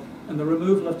borrow, and the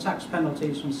removal of tax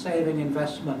penalties from saving,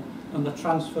 investment, and the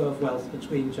transfer of wealth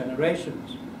between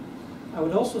generations. I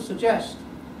would also suggest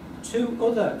two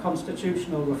other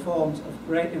constitutional reforms of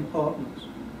great importance.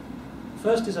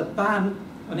 First is a ban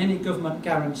on any government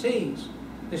guarantees.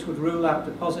 This would rule out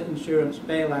deposit insurance,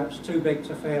 bailouts, too big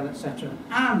to fail, etc.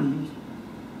 And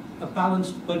a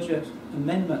balanced budget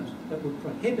amendment that would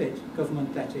prohibit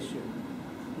government debt issue.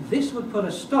 This would put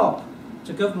a stop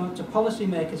to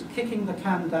policymakers kicking the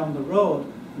can down the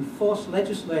road and force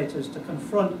legislators to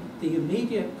confront the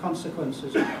immediate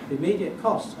consequences, the immediate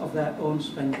costs of their own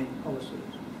spending policies.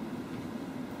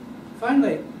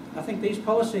 Finally, I think these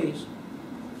policies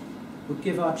would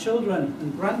give our children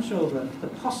and grandchildren the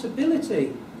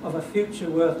possibility of a future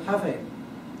worth having,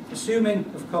 assuming,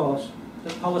 of course,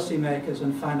 that policymakers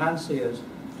and financiers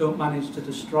don't manage to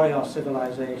destroy our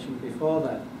civilization before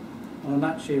then. And on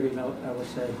that cheery note, I will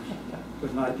say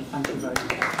good night and thank you very much.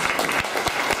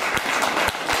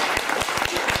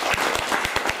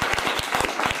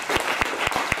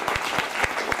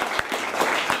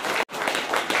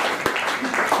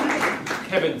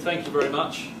 Kevin, thank you very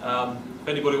much. If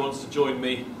anybody wants to join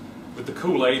me with the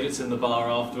Kool-Aid, it's in the bar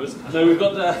afterwards. No, we've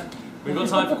got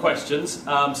time for questions.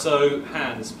 So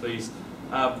hands, please.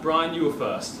 Brian, you were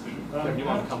first. Kevin, you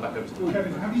want to come back over to the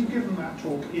Kevin, have you given that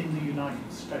talk in the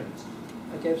United States?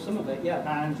 I gave some of it,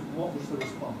 yeah. And what was the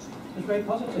response? It was very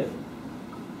positive.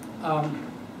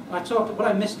 What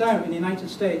I missed out in the United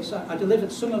States, I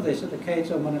delivered some of this at the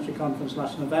Cato Monetary Conference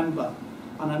last November,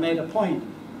 and I made a point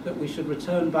that we should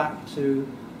return back to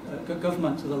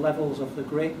government to the levels of the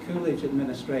great Coolidge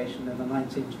administration in the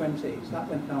 1920s. That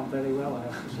went down very well, I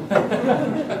have to say.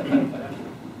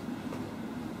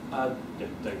 Yeah,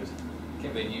 David.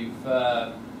 Kevin, you've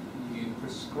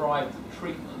prescribed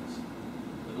treatment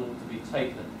that ought to be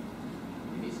taken.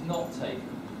 If it's not taken,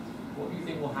 what do you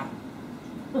think will happen?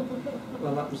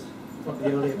 Well, that was what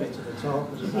the earlier bit of the talk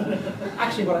was about.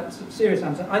 Actually, serious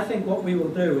answer, I think what we will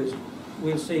do is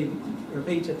we'll see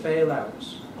repeated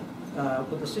bailouts,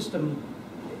 but the system,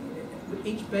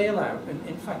 each bailout, and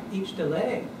in fact each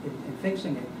delay in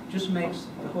fixing it, just makes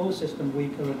the whole system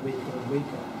weaker and weaker and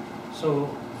weaker. So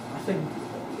I think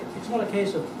it's not a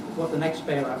case of what the next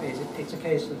bailout is, it's a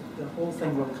case that the whole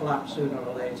thing will collapse sooner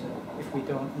or later if we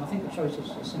don't, and I think the choice is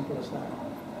as simple as that.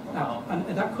 Now,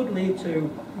 and that could lead to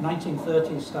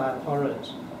 1930s style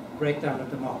horrors, breakdown of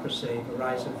democracy, the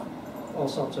rise of all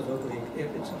sorts of ugly.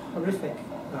 It's a horrific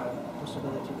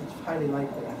possibility. It's highly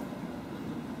likely.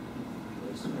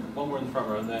 One more in the front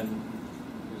row, and then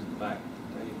who's in the back?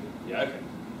 David. Yeah, okay.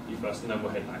 You first, and then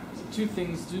we'll head back. Two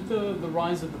things. Do the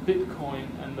rise of the Bitcoin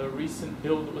and the recent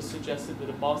bill that was suggested that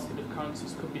a basket of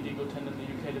currencies could be legal tender in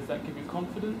the UK, does that give you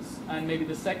confidence? And maybe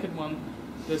the second one,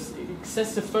 there's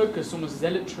excessive focus, almost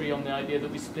zealotry, on the idea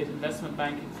that we split investment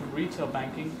banking from retail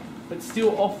banking, but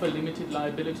still offer limited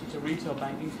liability to retail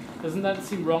banking. Doesn't that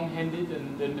seem wrong-handed?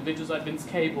 And the individuals like Vince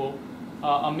Cable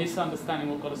are misunderstanding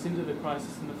what got us into the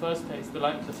crisis in the first place.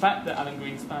 The fact that Alan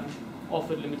Greenspan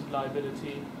offered limited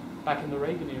liability back in the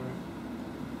Reagan era.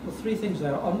 Well, three things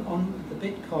there. On the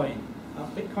Bitcoin,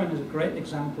 Bitcoin is a great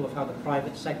example of how the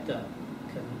private sector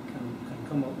can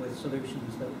come up with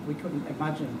solutions that we couldn't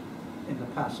imagine in the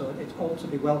past, so it's all to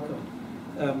be welcomed.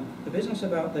 The business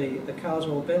about the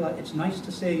Carswell bill, it's nice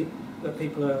to see that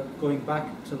people are going back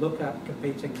to look at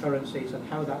competing currencies and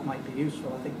how that might be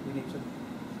useful. I think we need to,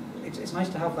 it's nice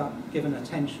to have that given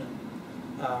attention.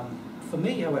 For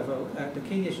me, however, the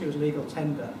key issue is legal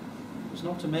tender. It's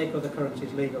not to make other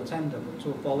currencies legal tender, but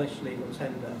to abolish legal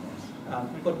tender.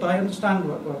 But I understand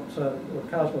what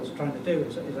Carswell's trying to do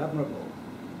is admirable.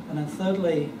 And then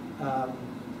thirdly, so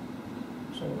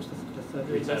what was the third?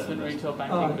 Retail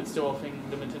banking, but still offering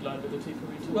limited liability for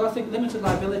retail. Well, I think limited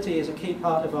liability is a key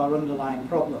part of our underlying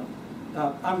problem.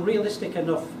 I'm realistic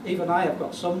enough, even I have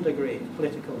got some degree of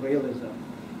political realism.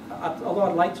 Although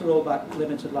I'd like to roll back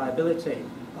limited liability,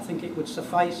 I think it would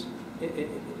suffice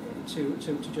to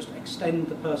just extend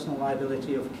the personal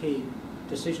liability of key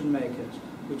decision makers,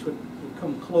 which would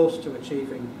come close to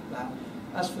achieving that.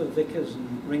 As for Vickers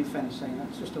and ring fencing,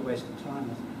 that's just a waste of time,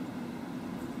 I think.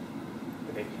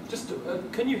 Okay, just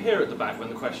can you hear at the back when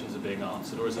the questions are being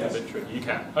answered, or is it a bit tricky? You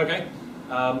can. Okay.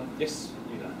 Yes,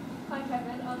 you there. Hi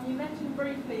Kevin. You mentioned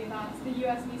briefly that the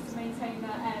US needs to maintain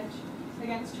their edge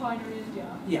against China and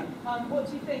India. Yeah. What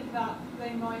do you think that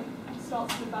they might start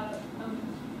to develop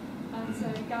and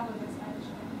so gather this edge?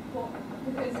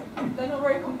 Because they're not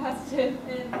very competitive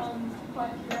in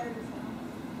quite a few areas now.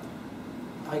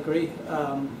 I agree.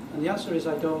 And the answer is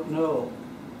I don't know,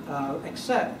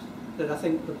 except that I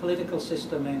think the political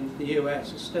system in the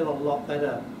US is still a lot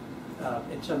better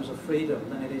in terms of freedom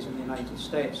than it is in the United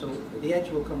States. So the edge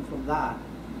will come from that.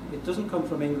 It doesn't come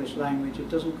from English language, it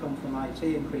doesn't come from IT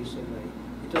increasingly,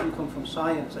 it doesn't come from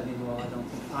science anymore, I don't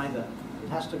think either. It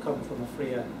has to come from a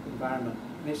freer environment.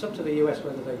 I mean, it's up to the US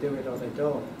whether they do it or they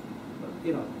don't. But,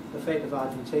 you know, the fate of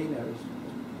Argentina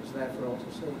is there for all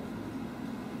to see.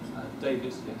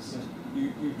 David, yes.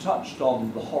 You touched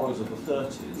on the horrors of the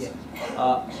 30s. Yes.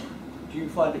 Do you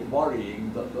find it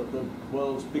worrying that the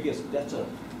world's biggest debtor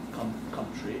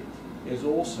country is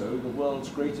also the world's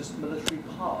greatest military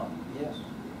power? Yes.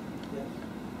 Yes.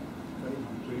 Very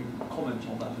much. Do you comment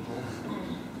on that at all?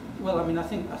 Well, I mean, I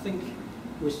think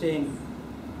we're seeing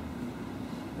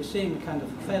we're seeing kind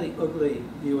of fairly ugly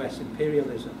US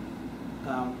imperialism.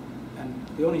 And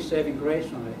the only saving grace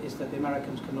from it is that the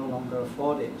Americans can no longer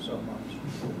afford it so much.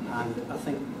 And I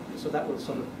think, so that will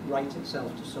sort of right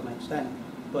itself to some extent.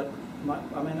 But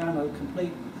I mean, I'm a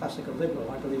complete classical liberal.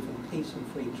 I believe in peace and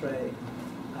free trade,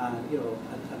 and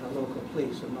a local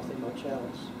police and nothing much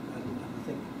else. And I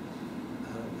think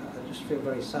I just feel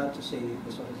very sad to see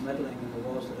the sort of meddling in the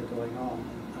wars that are going on,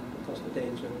 and of course the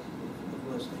danger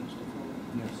of worse things to follow.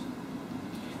 Yes.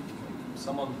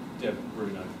 Someone, yeah,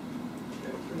 Bruno.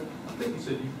 I think you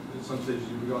said at some stages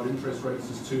you regard interest rates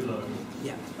as too low.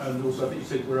 Yeah. And also I think you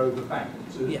said we're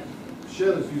overbanked. So Yeah.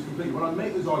 share those views completely. When I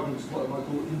make those arguments to what I might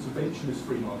call interventionist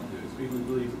free marketers, people who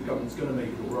believe that the government's going to make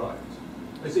it all right,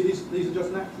 they say these are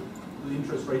just natural. The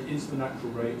interest rate is the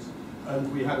natural rate,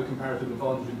 and we have a comparative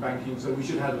advantage in banking, so we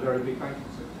should have a very big banking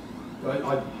sector.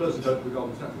 I personally don't regard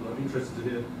them as natural. I'm interested to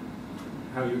hear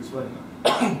how you explain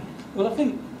that. Well, I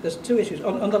think there's two issues.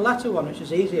 On the latter one, which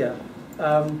is easier,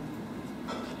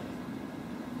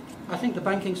 I think the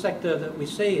banking sector that we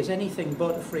see is anything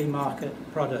but a free market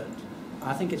product.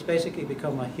 I think it's basically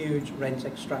become a huge rent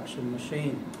extraction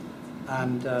machine.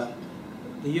 And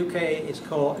the UK is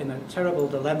caught in a terrible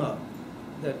dilemma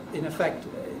that, in effect,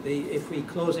 if we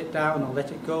close it down or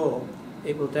let it go,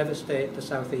 it will devastate the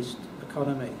southeast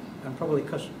economy and probably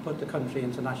put the country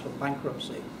into national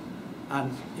bankruptcy.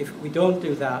 And if we don't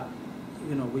do that,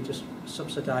 we're just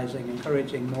subsidising,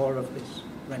 encouraging more of this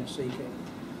rent seeking.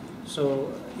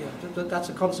 So that's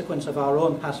a consequence of our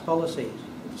own past policies.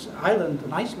 Ireland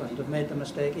and Iceland have made the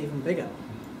mistake even bigger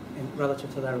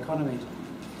relative to their economies.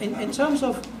 In terms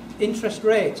of interest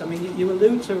rates, I mean, you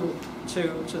allude to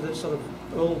the sort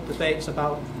of old debates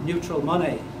about neutral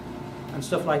money and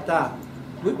stuff like that.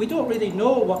 We don't really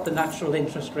know what the natural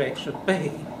interest rate should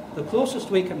be. The closest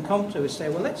we can come to is say,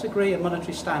 well, let's agree a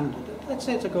monetary standard. Let's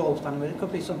say it's a gold standard, it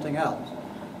could be something else.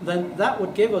 Then that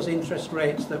would give us interest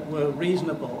rates that were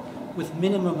reasonable with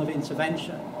minimum of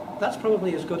intervention. That's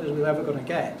probably as good as we're ever going to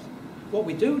get. What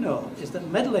we do know is that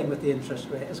meddling with the interest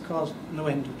rate has caused no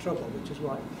end of trouble, which is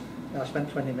why I spent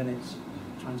 20 minutes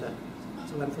trying to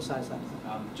emphasise that.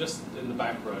 Just in the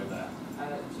back row there.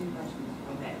 Two questions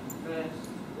on that. First,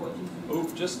 what do you think?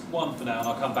 Oh, just one for now, and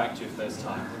I'll come back to you if there's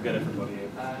time. We'll get everybody in.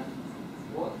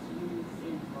 What do you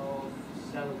think of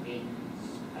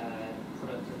Selgin's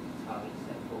productivity targets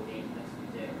set for the less than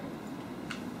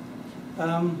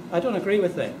zero? I don't agree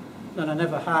with it, and I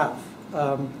never have.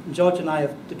 George and I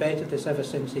have debated this ever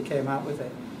since he came out with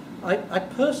it. I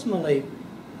personally,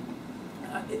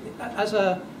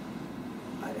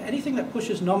 anything that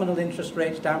pushes nominal interest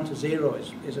rates down to zero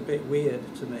is a bit weird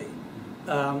to me.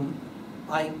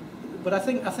 But I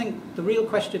think the real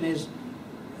question is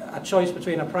a choice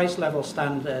between a price level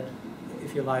standard,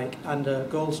 if you like, and a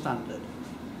gold standard.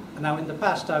 And now in the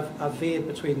past I've veered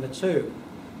between the two.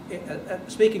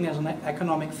 Speaking as an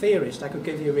economic theorist, I could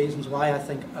give you reasons why I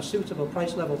think a suitable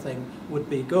price level thing would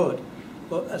be good.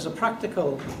 But as a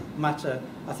practical matter,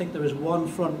 I think there is one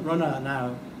front runner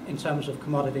now in terms of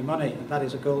commodity money, and that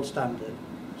is a gold standard.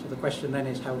 So the question then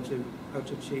is how to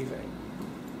achieve it.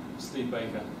 Steve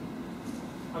Baker.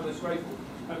 I'm most grateful.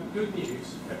 Good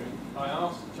news, Kevin. I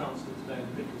asked the Chancellor today in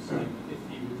the Vicar statement if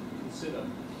he would consider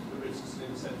the risks and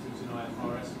incentives in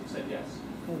IFRS, and he said yes.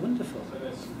 Oh, wonderful. So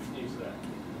there's some good news there.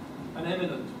 An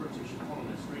eminent British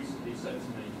economist recently said to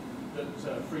me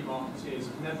that free marketeers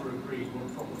have never agreed what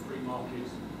a proper free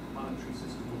market monetary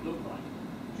system would look like.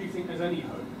 Do you think there's any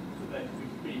hope that there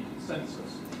could be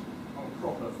consensus on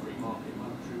proper free market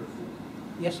monetary reform?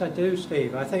 Yes, I do,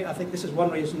 Steve. I think this is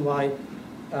one reason why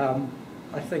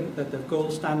I think that the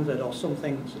gold standard or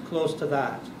something close to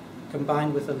that,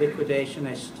 combined with a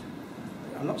liquidationist,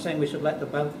 I'm not saying we should let the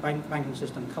banking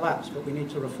system collapse, but we need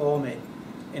to reform it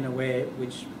in a way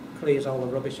which clears all the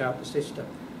rubbish out of the system.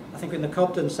 I think in the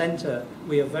Cobden Centre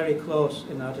we are very close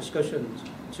in our discussions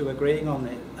to agreeing on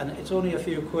it, and it's only a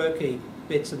few quirky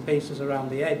bits and pieces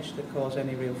around the edge that cause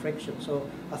any real friction. So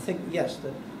I think, yes,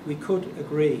 that we could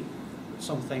agree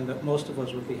something that most of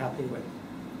us would be happy with.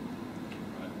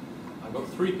 I've got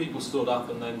three people stood up,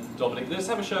 and then Dominic. Let's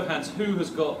have a show of hands. Who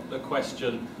has got a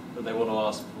question that they want to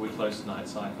ask before we close tonight?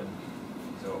 So I can.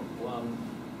 So 1,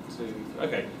 2, 3.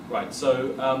 Okay, right.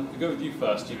 So we'll go with you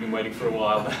first. You've been waiting for a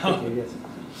while now. Thank you, yes.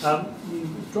 You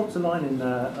dropped a line in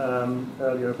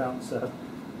earlier about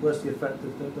where's the effect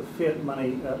of the fiat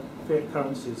money, fiat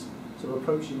currencies sort of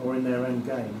approaching or in their end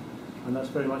game, and that's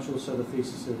very much also the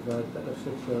thesis of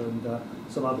Fischer and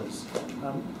some others.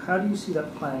 How do you see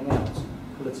that playing out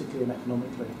politically and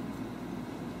economically?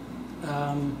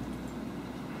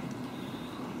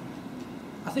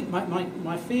 I think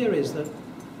my fear is that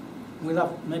We'll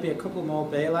have maybe a couple more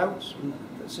bailouts, and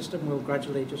the system will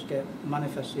gradually just get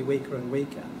manifestly weaker and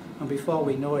weaker. And before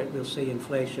we know it, we'll see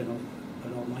inflation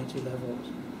at almighty levels.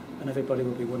 And everybody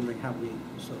will be wondering how we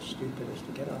were so stupid as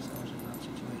to get ourselves in that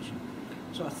situation.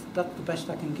 So that's the best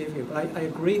I can give you. But I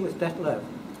agree with Detlef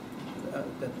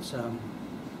that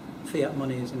fiat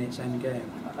money is in its end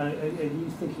game. Are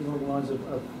you thinking along the lines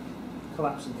of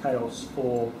collapse and chaos,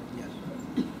 or yes,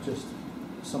 just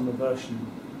some reversion,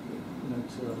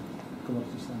 to a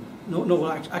commodity standard? No.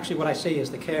 Well, actually, what I see is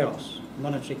the chaos,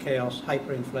 monetary chaos,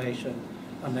 hyperinflation,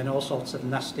 and then all sorts of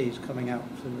nasties coming out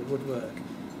through the woodwork.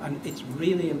 And it's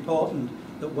really important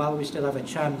that while we still have a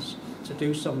chance to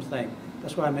do something,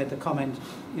 that's why I made the comment,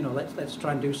 let's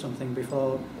try and do something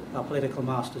before our political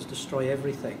masters destroy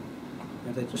everything.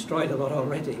 They've destroyed a lot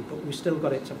already, but we've still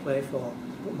got it to play for.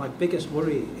 But my biggest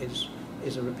worry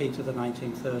is a repeat of the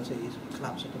 1930s,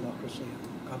 collapse of democracy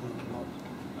and government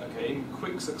laws. Okay, in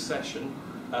quick succession,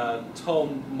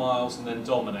 Tom, Miles, and then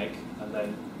Dominic, and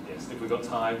then, yes, if we've got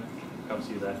time, come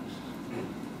to you then.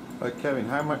 Kevin,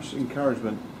 how much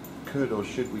encouragement could or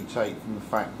should we take from the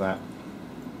fact that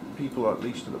people, at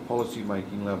least at the policy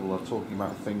making level, are talking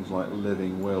about things like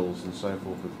living wills and so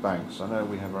forth with banks? I know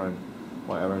we have our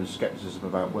own scepticism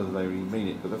about whether they really mean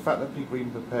it, but the fact that people are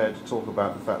even prepared to talk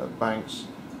about the fact that banks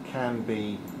can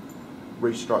be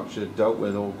restructured, dealt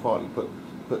with, or quietly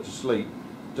put to sleep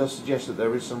does suggest that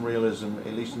there is some realism,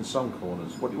 at least in some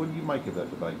corners. What do you make of that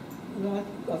debate? No,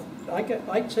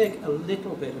 I take a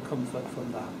little bit of comfort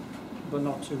from that, but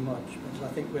not too much, because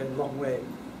I think we're a long way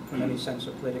from any sense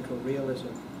of political realism.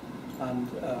 And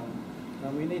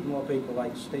we need more people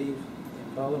like Steve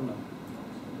in Parliament,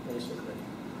 basically.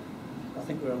 I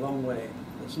think we're a long way.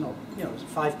 It's not, it's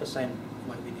 5%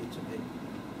 where we need to be.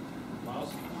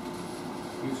 Miles?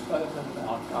 You've spoken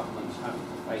about governments having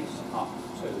to face up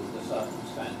to the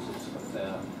circumstances of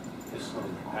their fiscal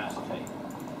incapacity.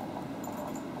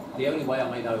 The only way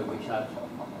I know which that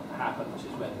happens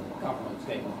is when governments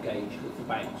get engaged with the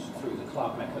banks through the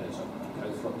club mechanism and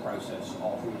go through a process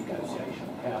of renegotiation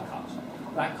of haircuts.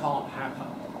 That can't happen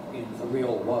in the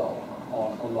real world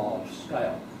on a large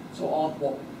scale. So aren't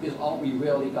we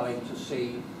really going to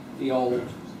see the old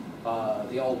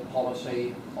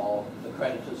policy of the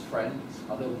creditor's friend,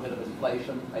 a little bit of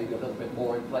inflation, maybe a little bit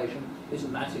more inflation?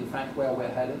 Isn't that in fact where we're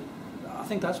headed? I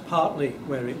think that's partly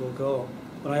where it will go,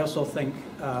 but I also think,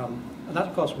 and that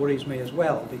of course worries me as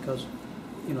well, because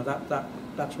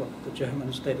that's what the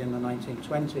Germans did in the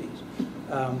 1920s.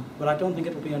 But I don't think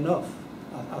it'll be enough.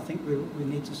 I think we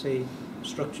need to see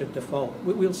structured default.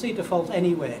 We'll see default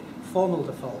anyway, formal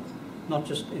default, not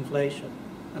just inflation.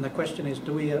 And the question is,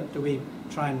 do we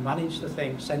try and manage the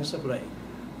thing sensibly,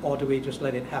 or do we just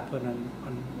let it happen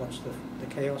and watch the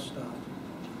chaos start?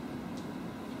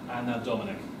 And now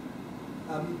Dominic.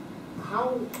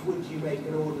 How would you make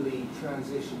an orderly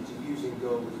transition to using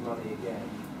gold as money again?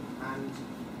 And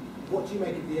what do you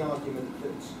make of the argument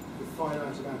that the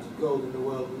finite amount of gold in the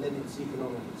world limits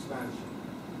economic expansion?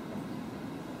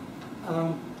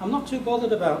 I'm not too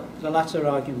bothered about the latter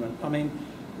argument. I mean,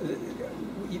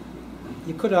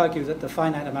 you could argue that the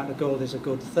finite amount of gold is a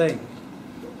good thing.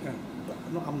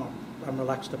 I'm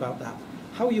relaxed about that.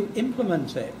 How you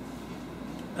implement it,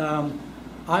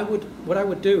 what I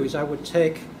would do is I would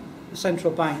take the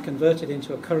central bank, convert it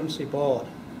into a currency board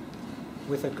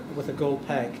with a gold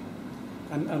peg.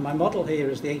 And my model here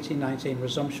is the 1819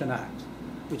 Resumption Act,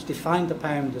 which defined the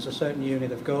pound as a certain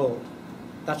unit of gold.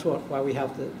 That's why we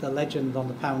have the legend on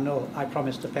the pound note, I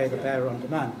promise to pay the bearer on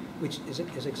demand, which is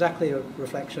exactly a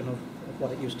reflection of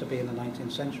what it used to be in the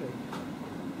 19th century.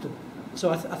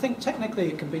 So I think technically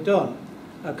it can be done.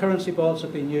 Currency boards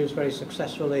have been used very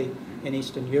successfully in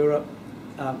Eastern Europe.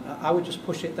 I would just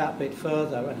push it that bit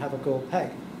further and have a gold peg.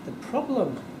 The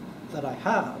problem that I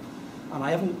have, and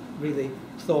I haven't really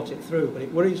thought it through, but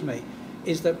it worries me,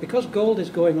 is that because gold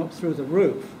is going up through the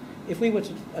roof, if we were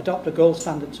to adopt a gold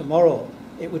standard tomorrow,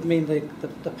 it would mean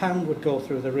the pound would go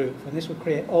through the roof, and this would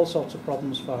create all sorts of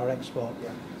problems for our export. Yeah.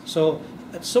 So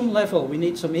at some level, we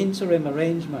need some interim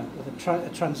arrangement with a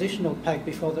transitional peg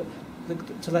before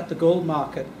to let the gold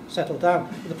market settle down.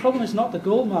 But the problem is not the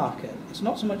gold market. It's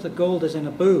not so much that gold is in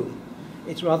a boom.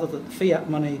 It's rather that the fiat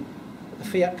money, the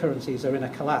fiat currencies are in a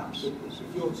collapse. So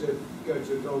if you're to go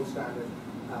to a gold standard,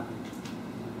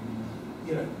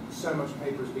 so much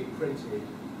paper has been printed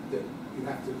that you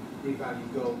have to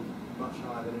revalue gold much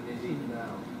higher than it is even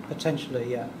now.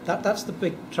 Potentially, yeah. That's the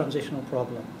big transitional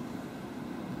problem.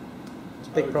 It's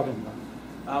a big problem.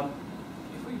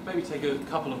 If we maybe take a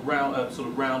couple of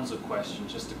rounds of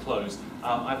questions just to close.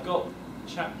 I've got a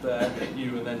chap there,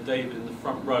 you, and then David in the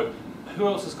front row. Who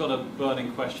else has got a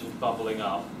burning question bubbling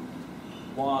up?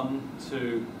 1,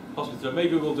 2, possibly 3.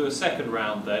 Maybe we'll do a second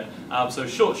round then. So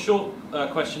short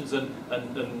questions and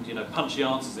you know, punchy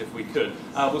answers if we could.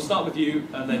 We'll start with you,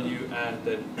 and then you, and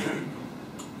then.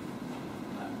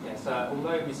 Yes.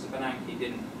 Although Mr. Bernanke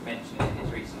didn't mention in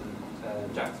his recent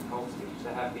Jackson Hole speech,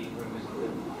 there have been rumours of the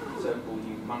so-called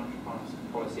new monetary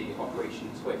policy Operation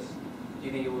Twist. Do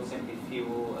you think it will simply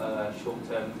fuel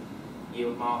short-term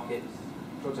yield markets,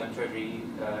 short-term treasury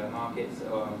markets,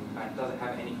 and does it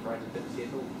have any credibility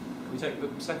at all? Can we take the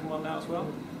second one now as well?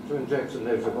 To inject a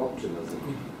note of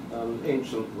optimism,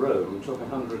 ancient Rome took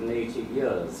 180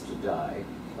 years to die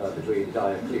between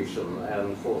Diocletian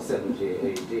and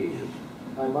 470 AD.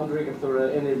 I'm wondering if there are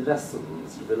any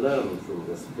lessons to be learned from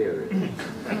this period,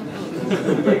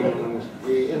 including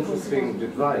the interesting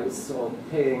device of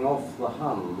paying off the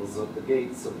Huns at the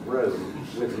gates of Rome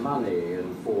with money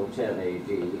in 410 AD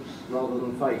rather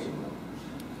than fighting them.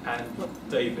 And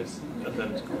David, and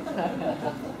then.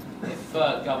 If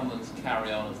governments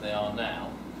carry on as they are now,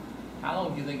 how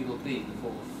long do you think it will be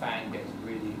before the fan gets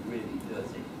really, really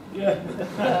dirty? Yeah.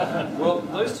 Well,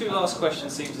 those two last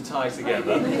questions seem to tie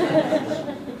together.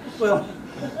 Well,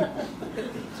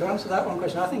 to answer that one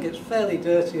question, I think it's fairly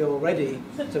dirty already.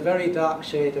 It's a very dark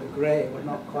shade of grey, but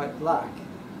not quite black.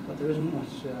 But there isn't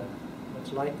much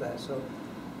light there, so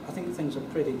I think things are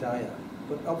pretty dire.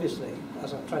 But obviously,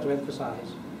 as I've tried to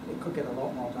emphasise, it could get a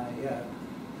lot more dire, yeah.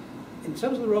 In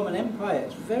terms of the Roman Empire,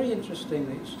 it's very interesting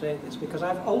that you state this, because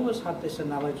I've always had this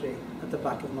analogy at the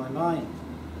back of my mind.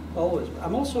 Always.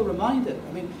 I'm also reminded,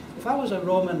 I mean, if I was a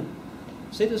Roman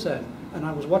citizen and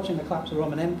I was watching the collapse of the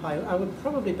Roman Empire, I would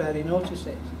probably barely notice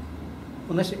it,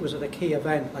 unless it was at a key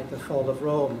event like the fall of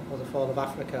Rome or the fall of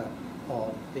Africa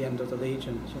or the end of the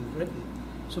legions in Britain.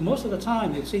 So most of the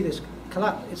time you'd see this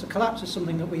collapse. It's a collapse is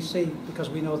something that we see because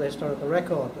we know the historical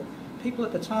record, but people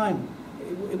at the time,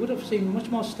 it would have seemed much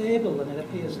more stable than it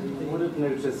appears to be. You would have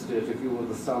noticed it if you were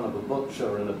the son of a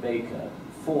butcher and a baker,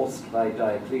 forced by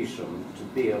Diocletian to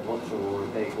be a butcher or a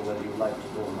baker, whether you liked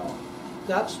it or not.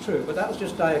 That's true, but that was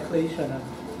just Diocletian, and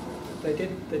they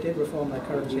did reform their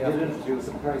currency. He did introduce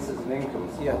a prices and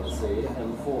incomes policy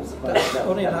enforced by That's the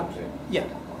only in that, penalty. yeah,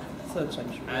 3rd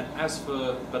century. And as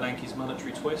for Bernanke's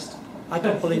monetary twist? I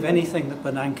don't believe anything that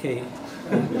Bernanke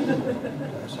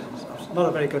says. Not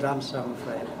a very good answer, I'm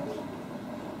afraid.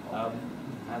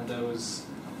 And there was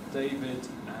David,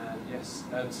 and yes,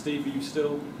 and Steve, are you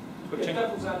still twitching? Yeah,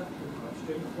 devil's advocate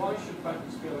question. Why should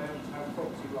banks be allowed to have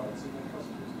property rights in their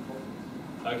customers'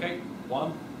 deposits? Okay,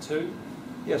 1, 2.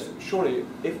 Yes, surely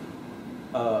if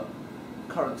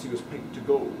currency was pegged to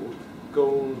gold,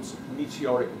 gold's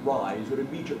meteoric rise would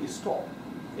immediately stop.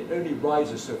 It only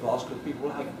rises so fast because people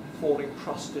have falling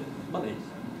trust in money.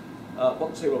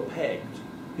 Once they were pegged,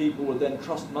 people would then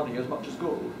trust money as much as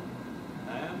gold.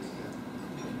 And?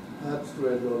 Perhaps to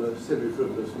end on a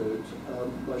semi-frivolous note,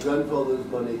 my grandfather's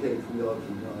money came from the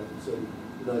Argentine, so the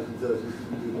 1930s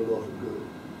didn't do him a lot of good.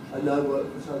 I now work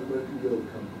for South American Gold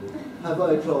Company. Have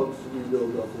I a chance to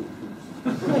rebuild our fortunes?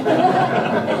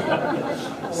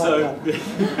 So,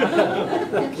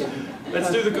 let's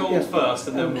do the gold first,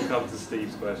 and then we'll come to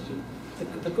Steve's question.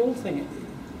 The gold thing,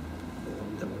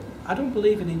 I don't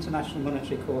believe in international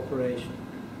monetary cooperation.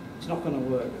 It's not going to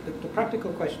work. The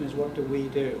practical question is, what do we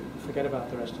do? Forget about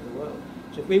the rest of the world.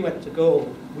 So if we went to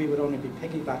gold, we would only be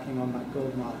piggybacking on that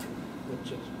gold market,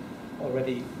 which is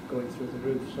already going through the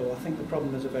roof. So I think the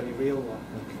problem is a very real one.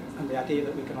 Okay. And the idea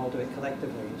that we can all do it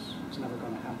collectively is never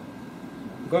going to happen.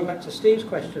 Going back to Steve's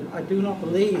question, I do not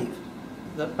believe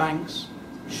that banks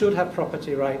should have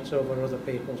property rights over other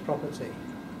people's property.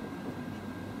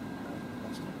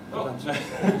 Took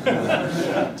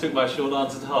my short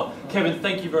answer to heart. Kevin,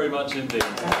 thank you very much indeed.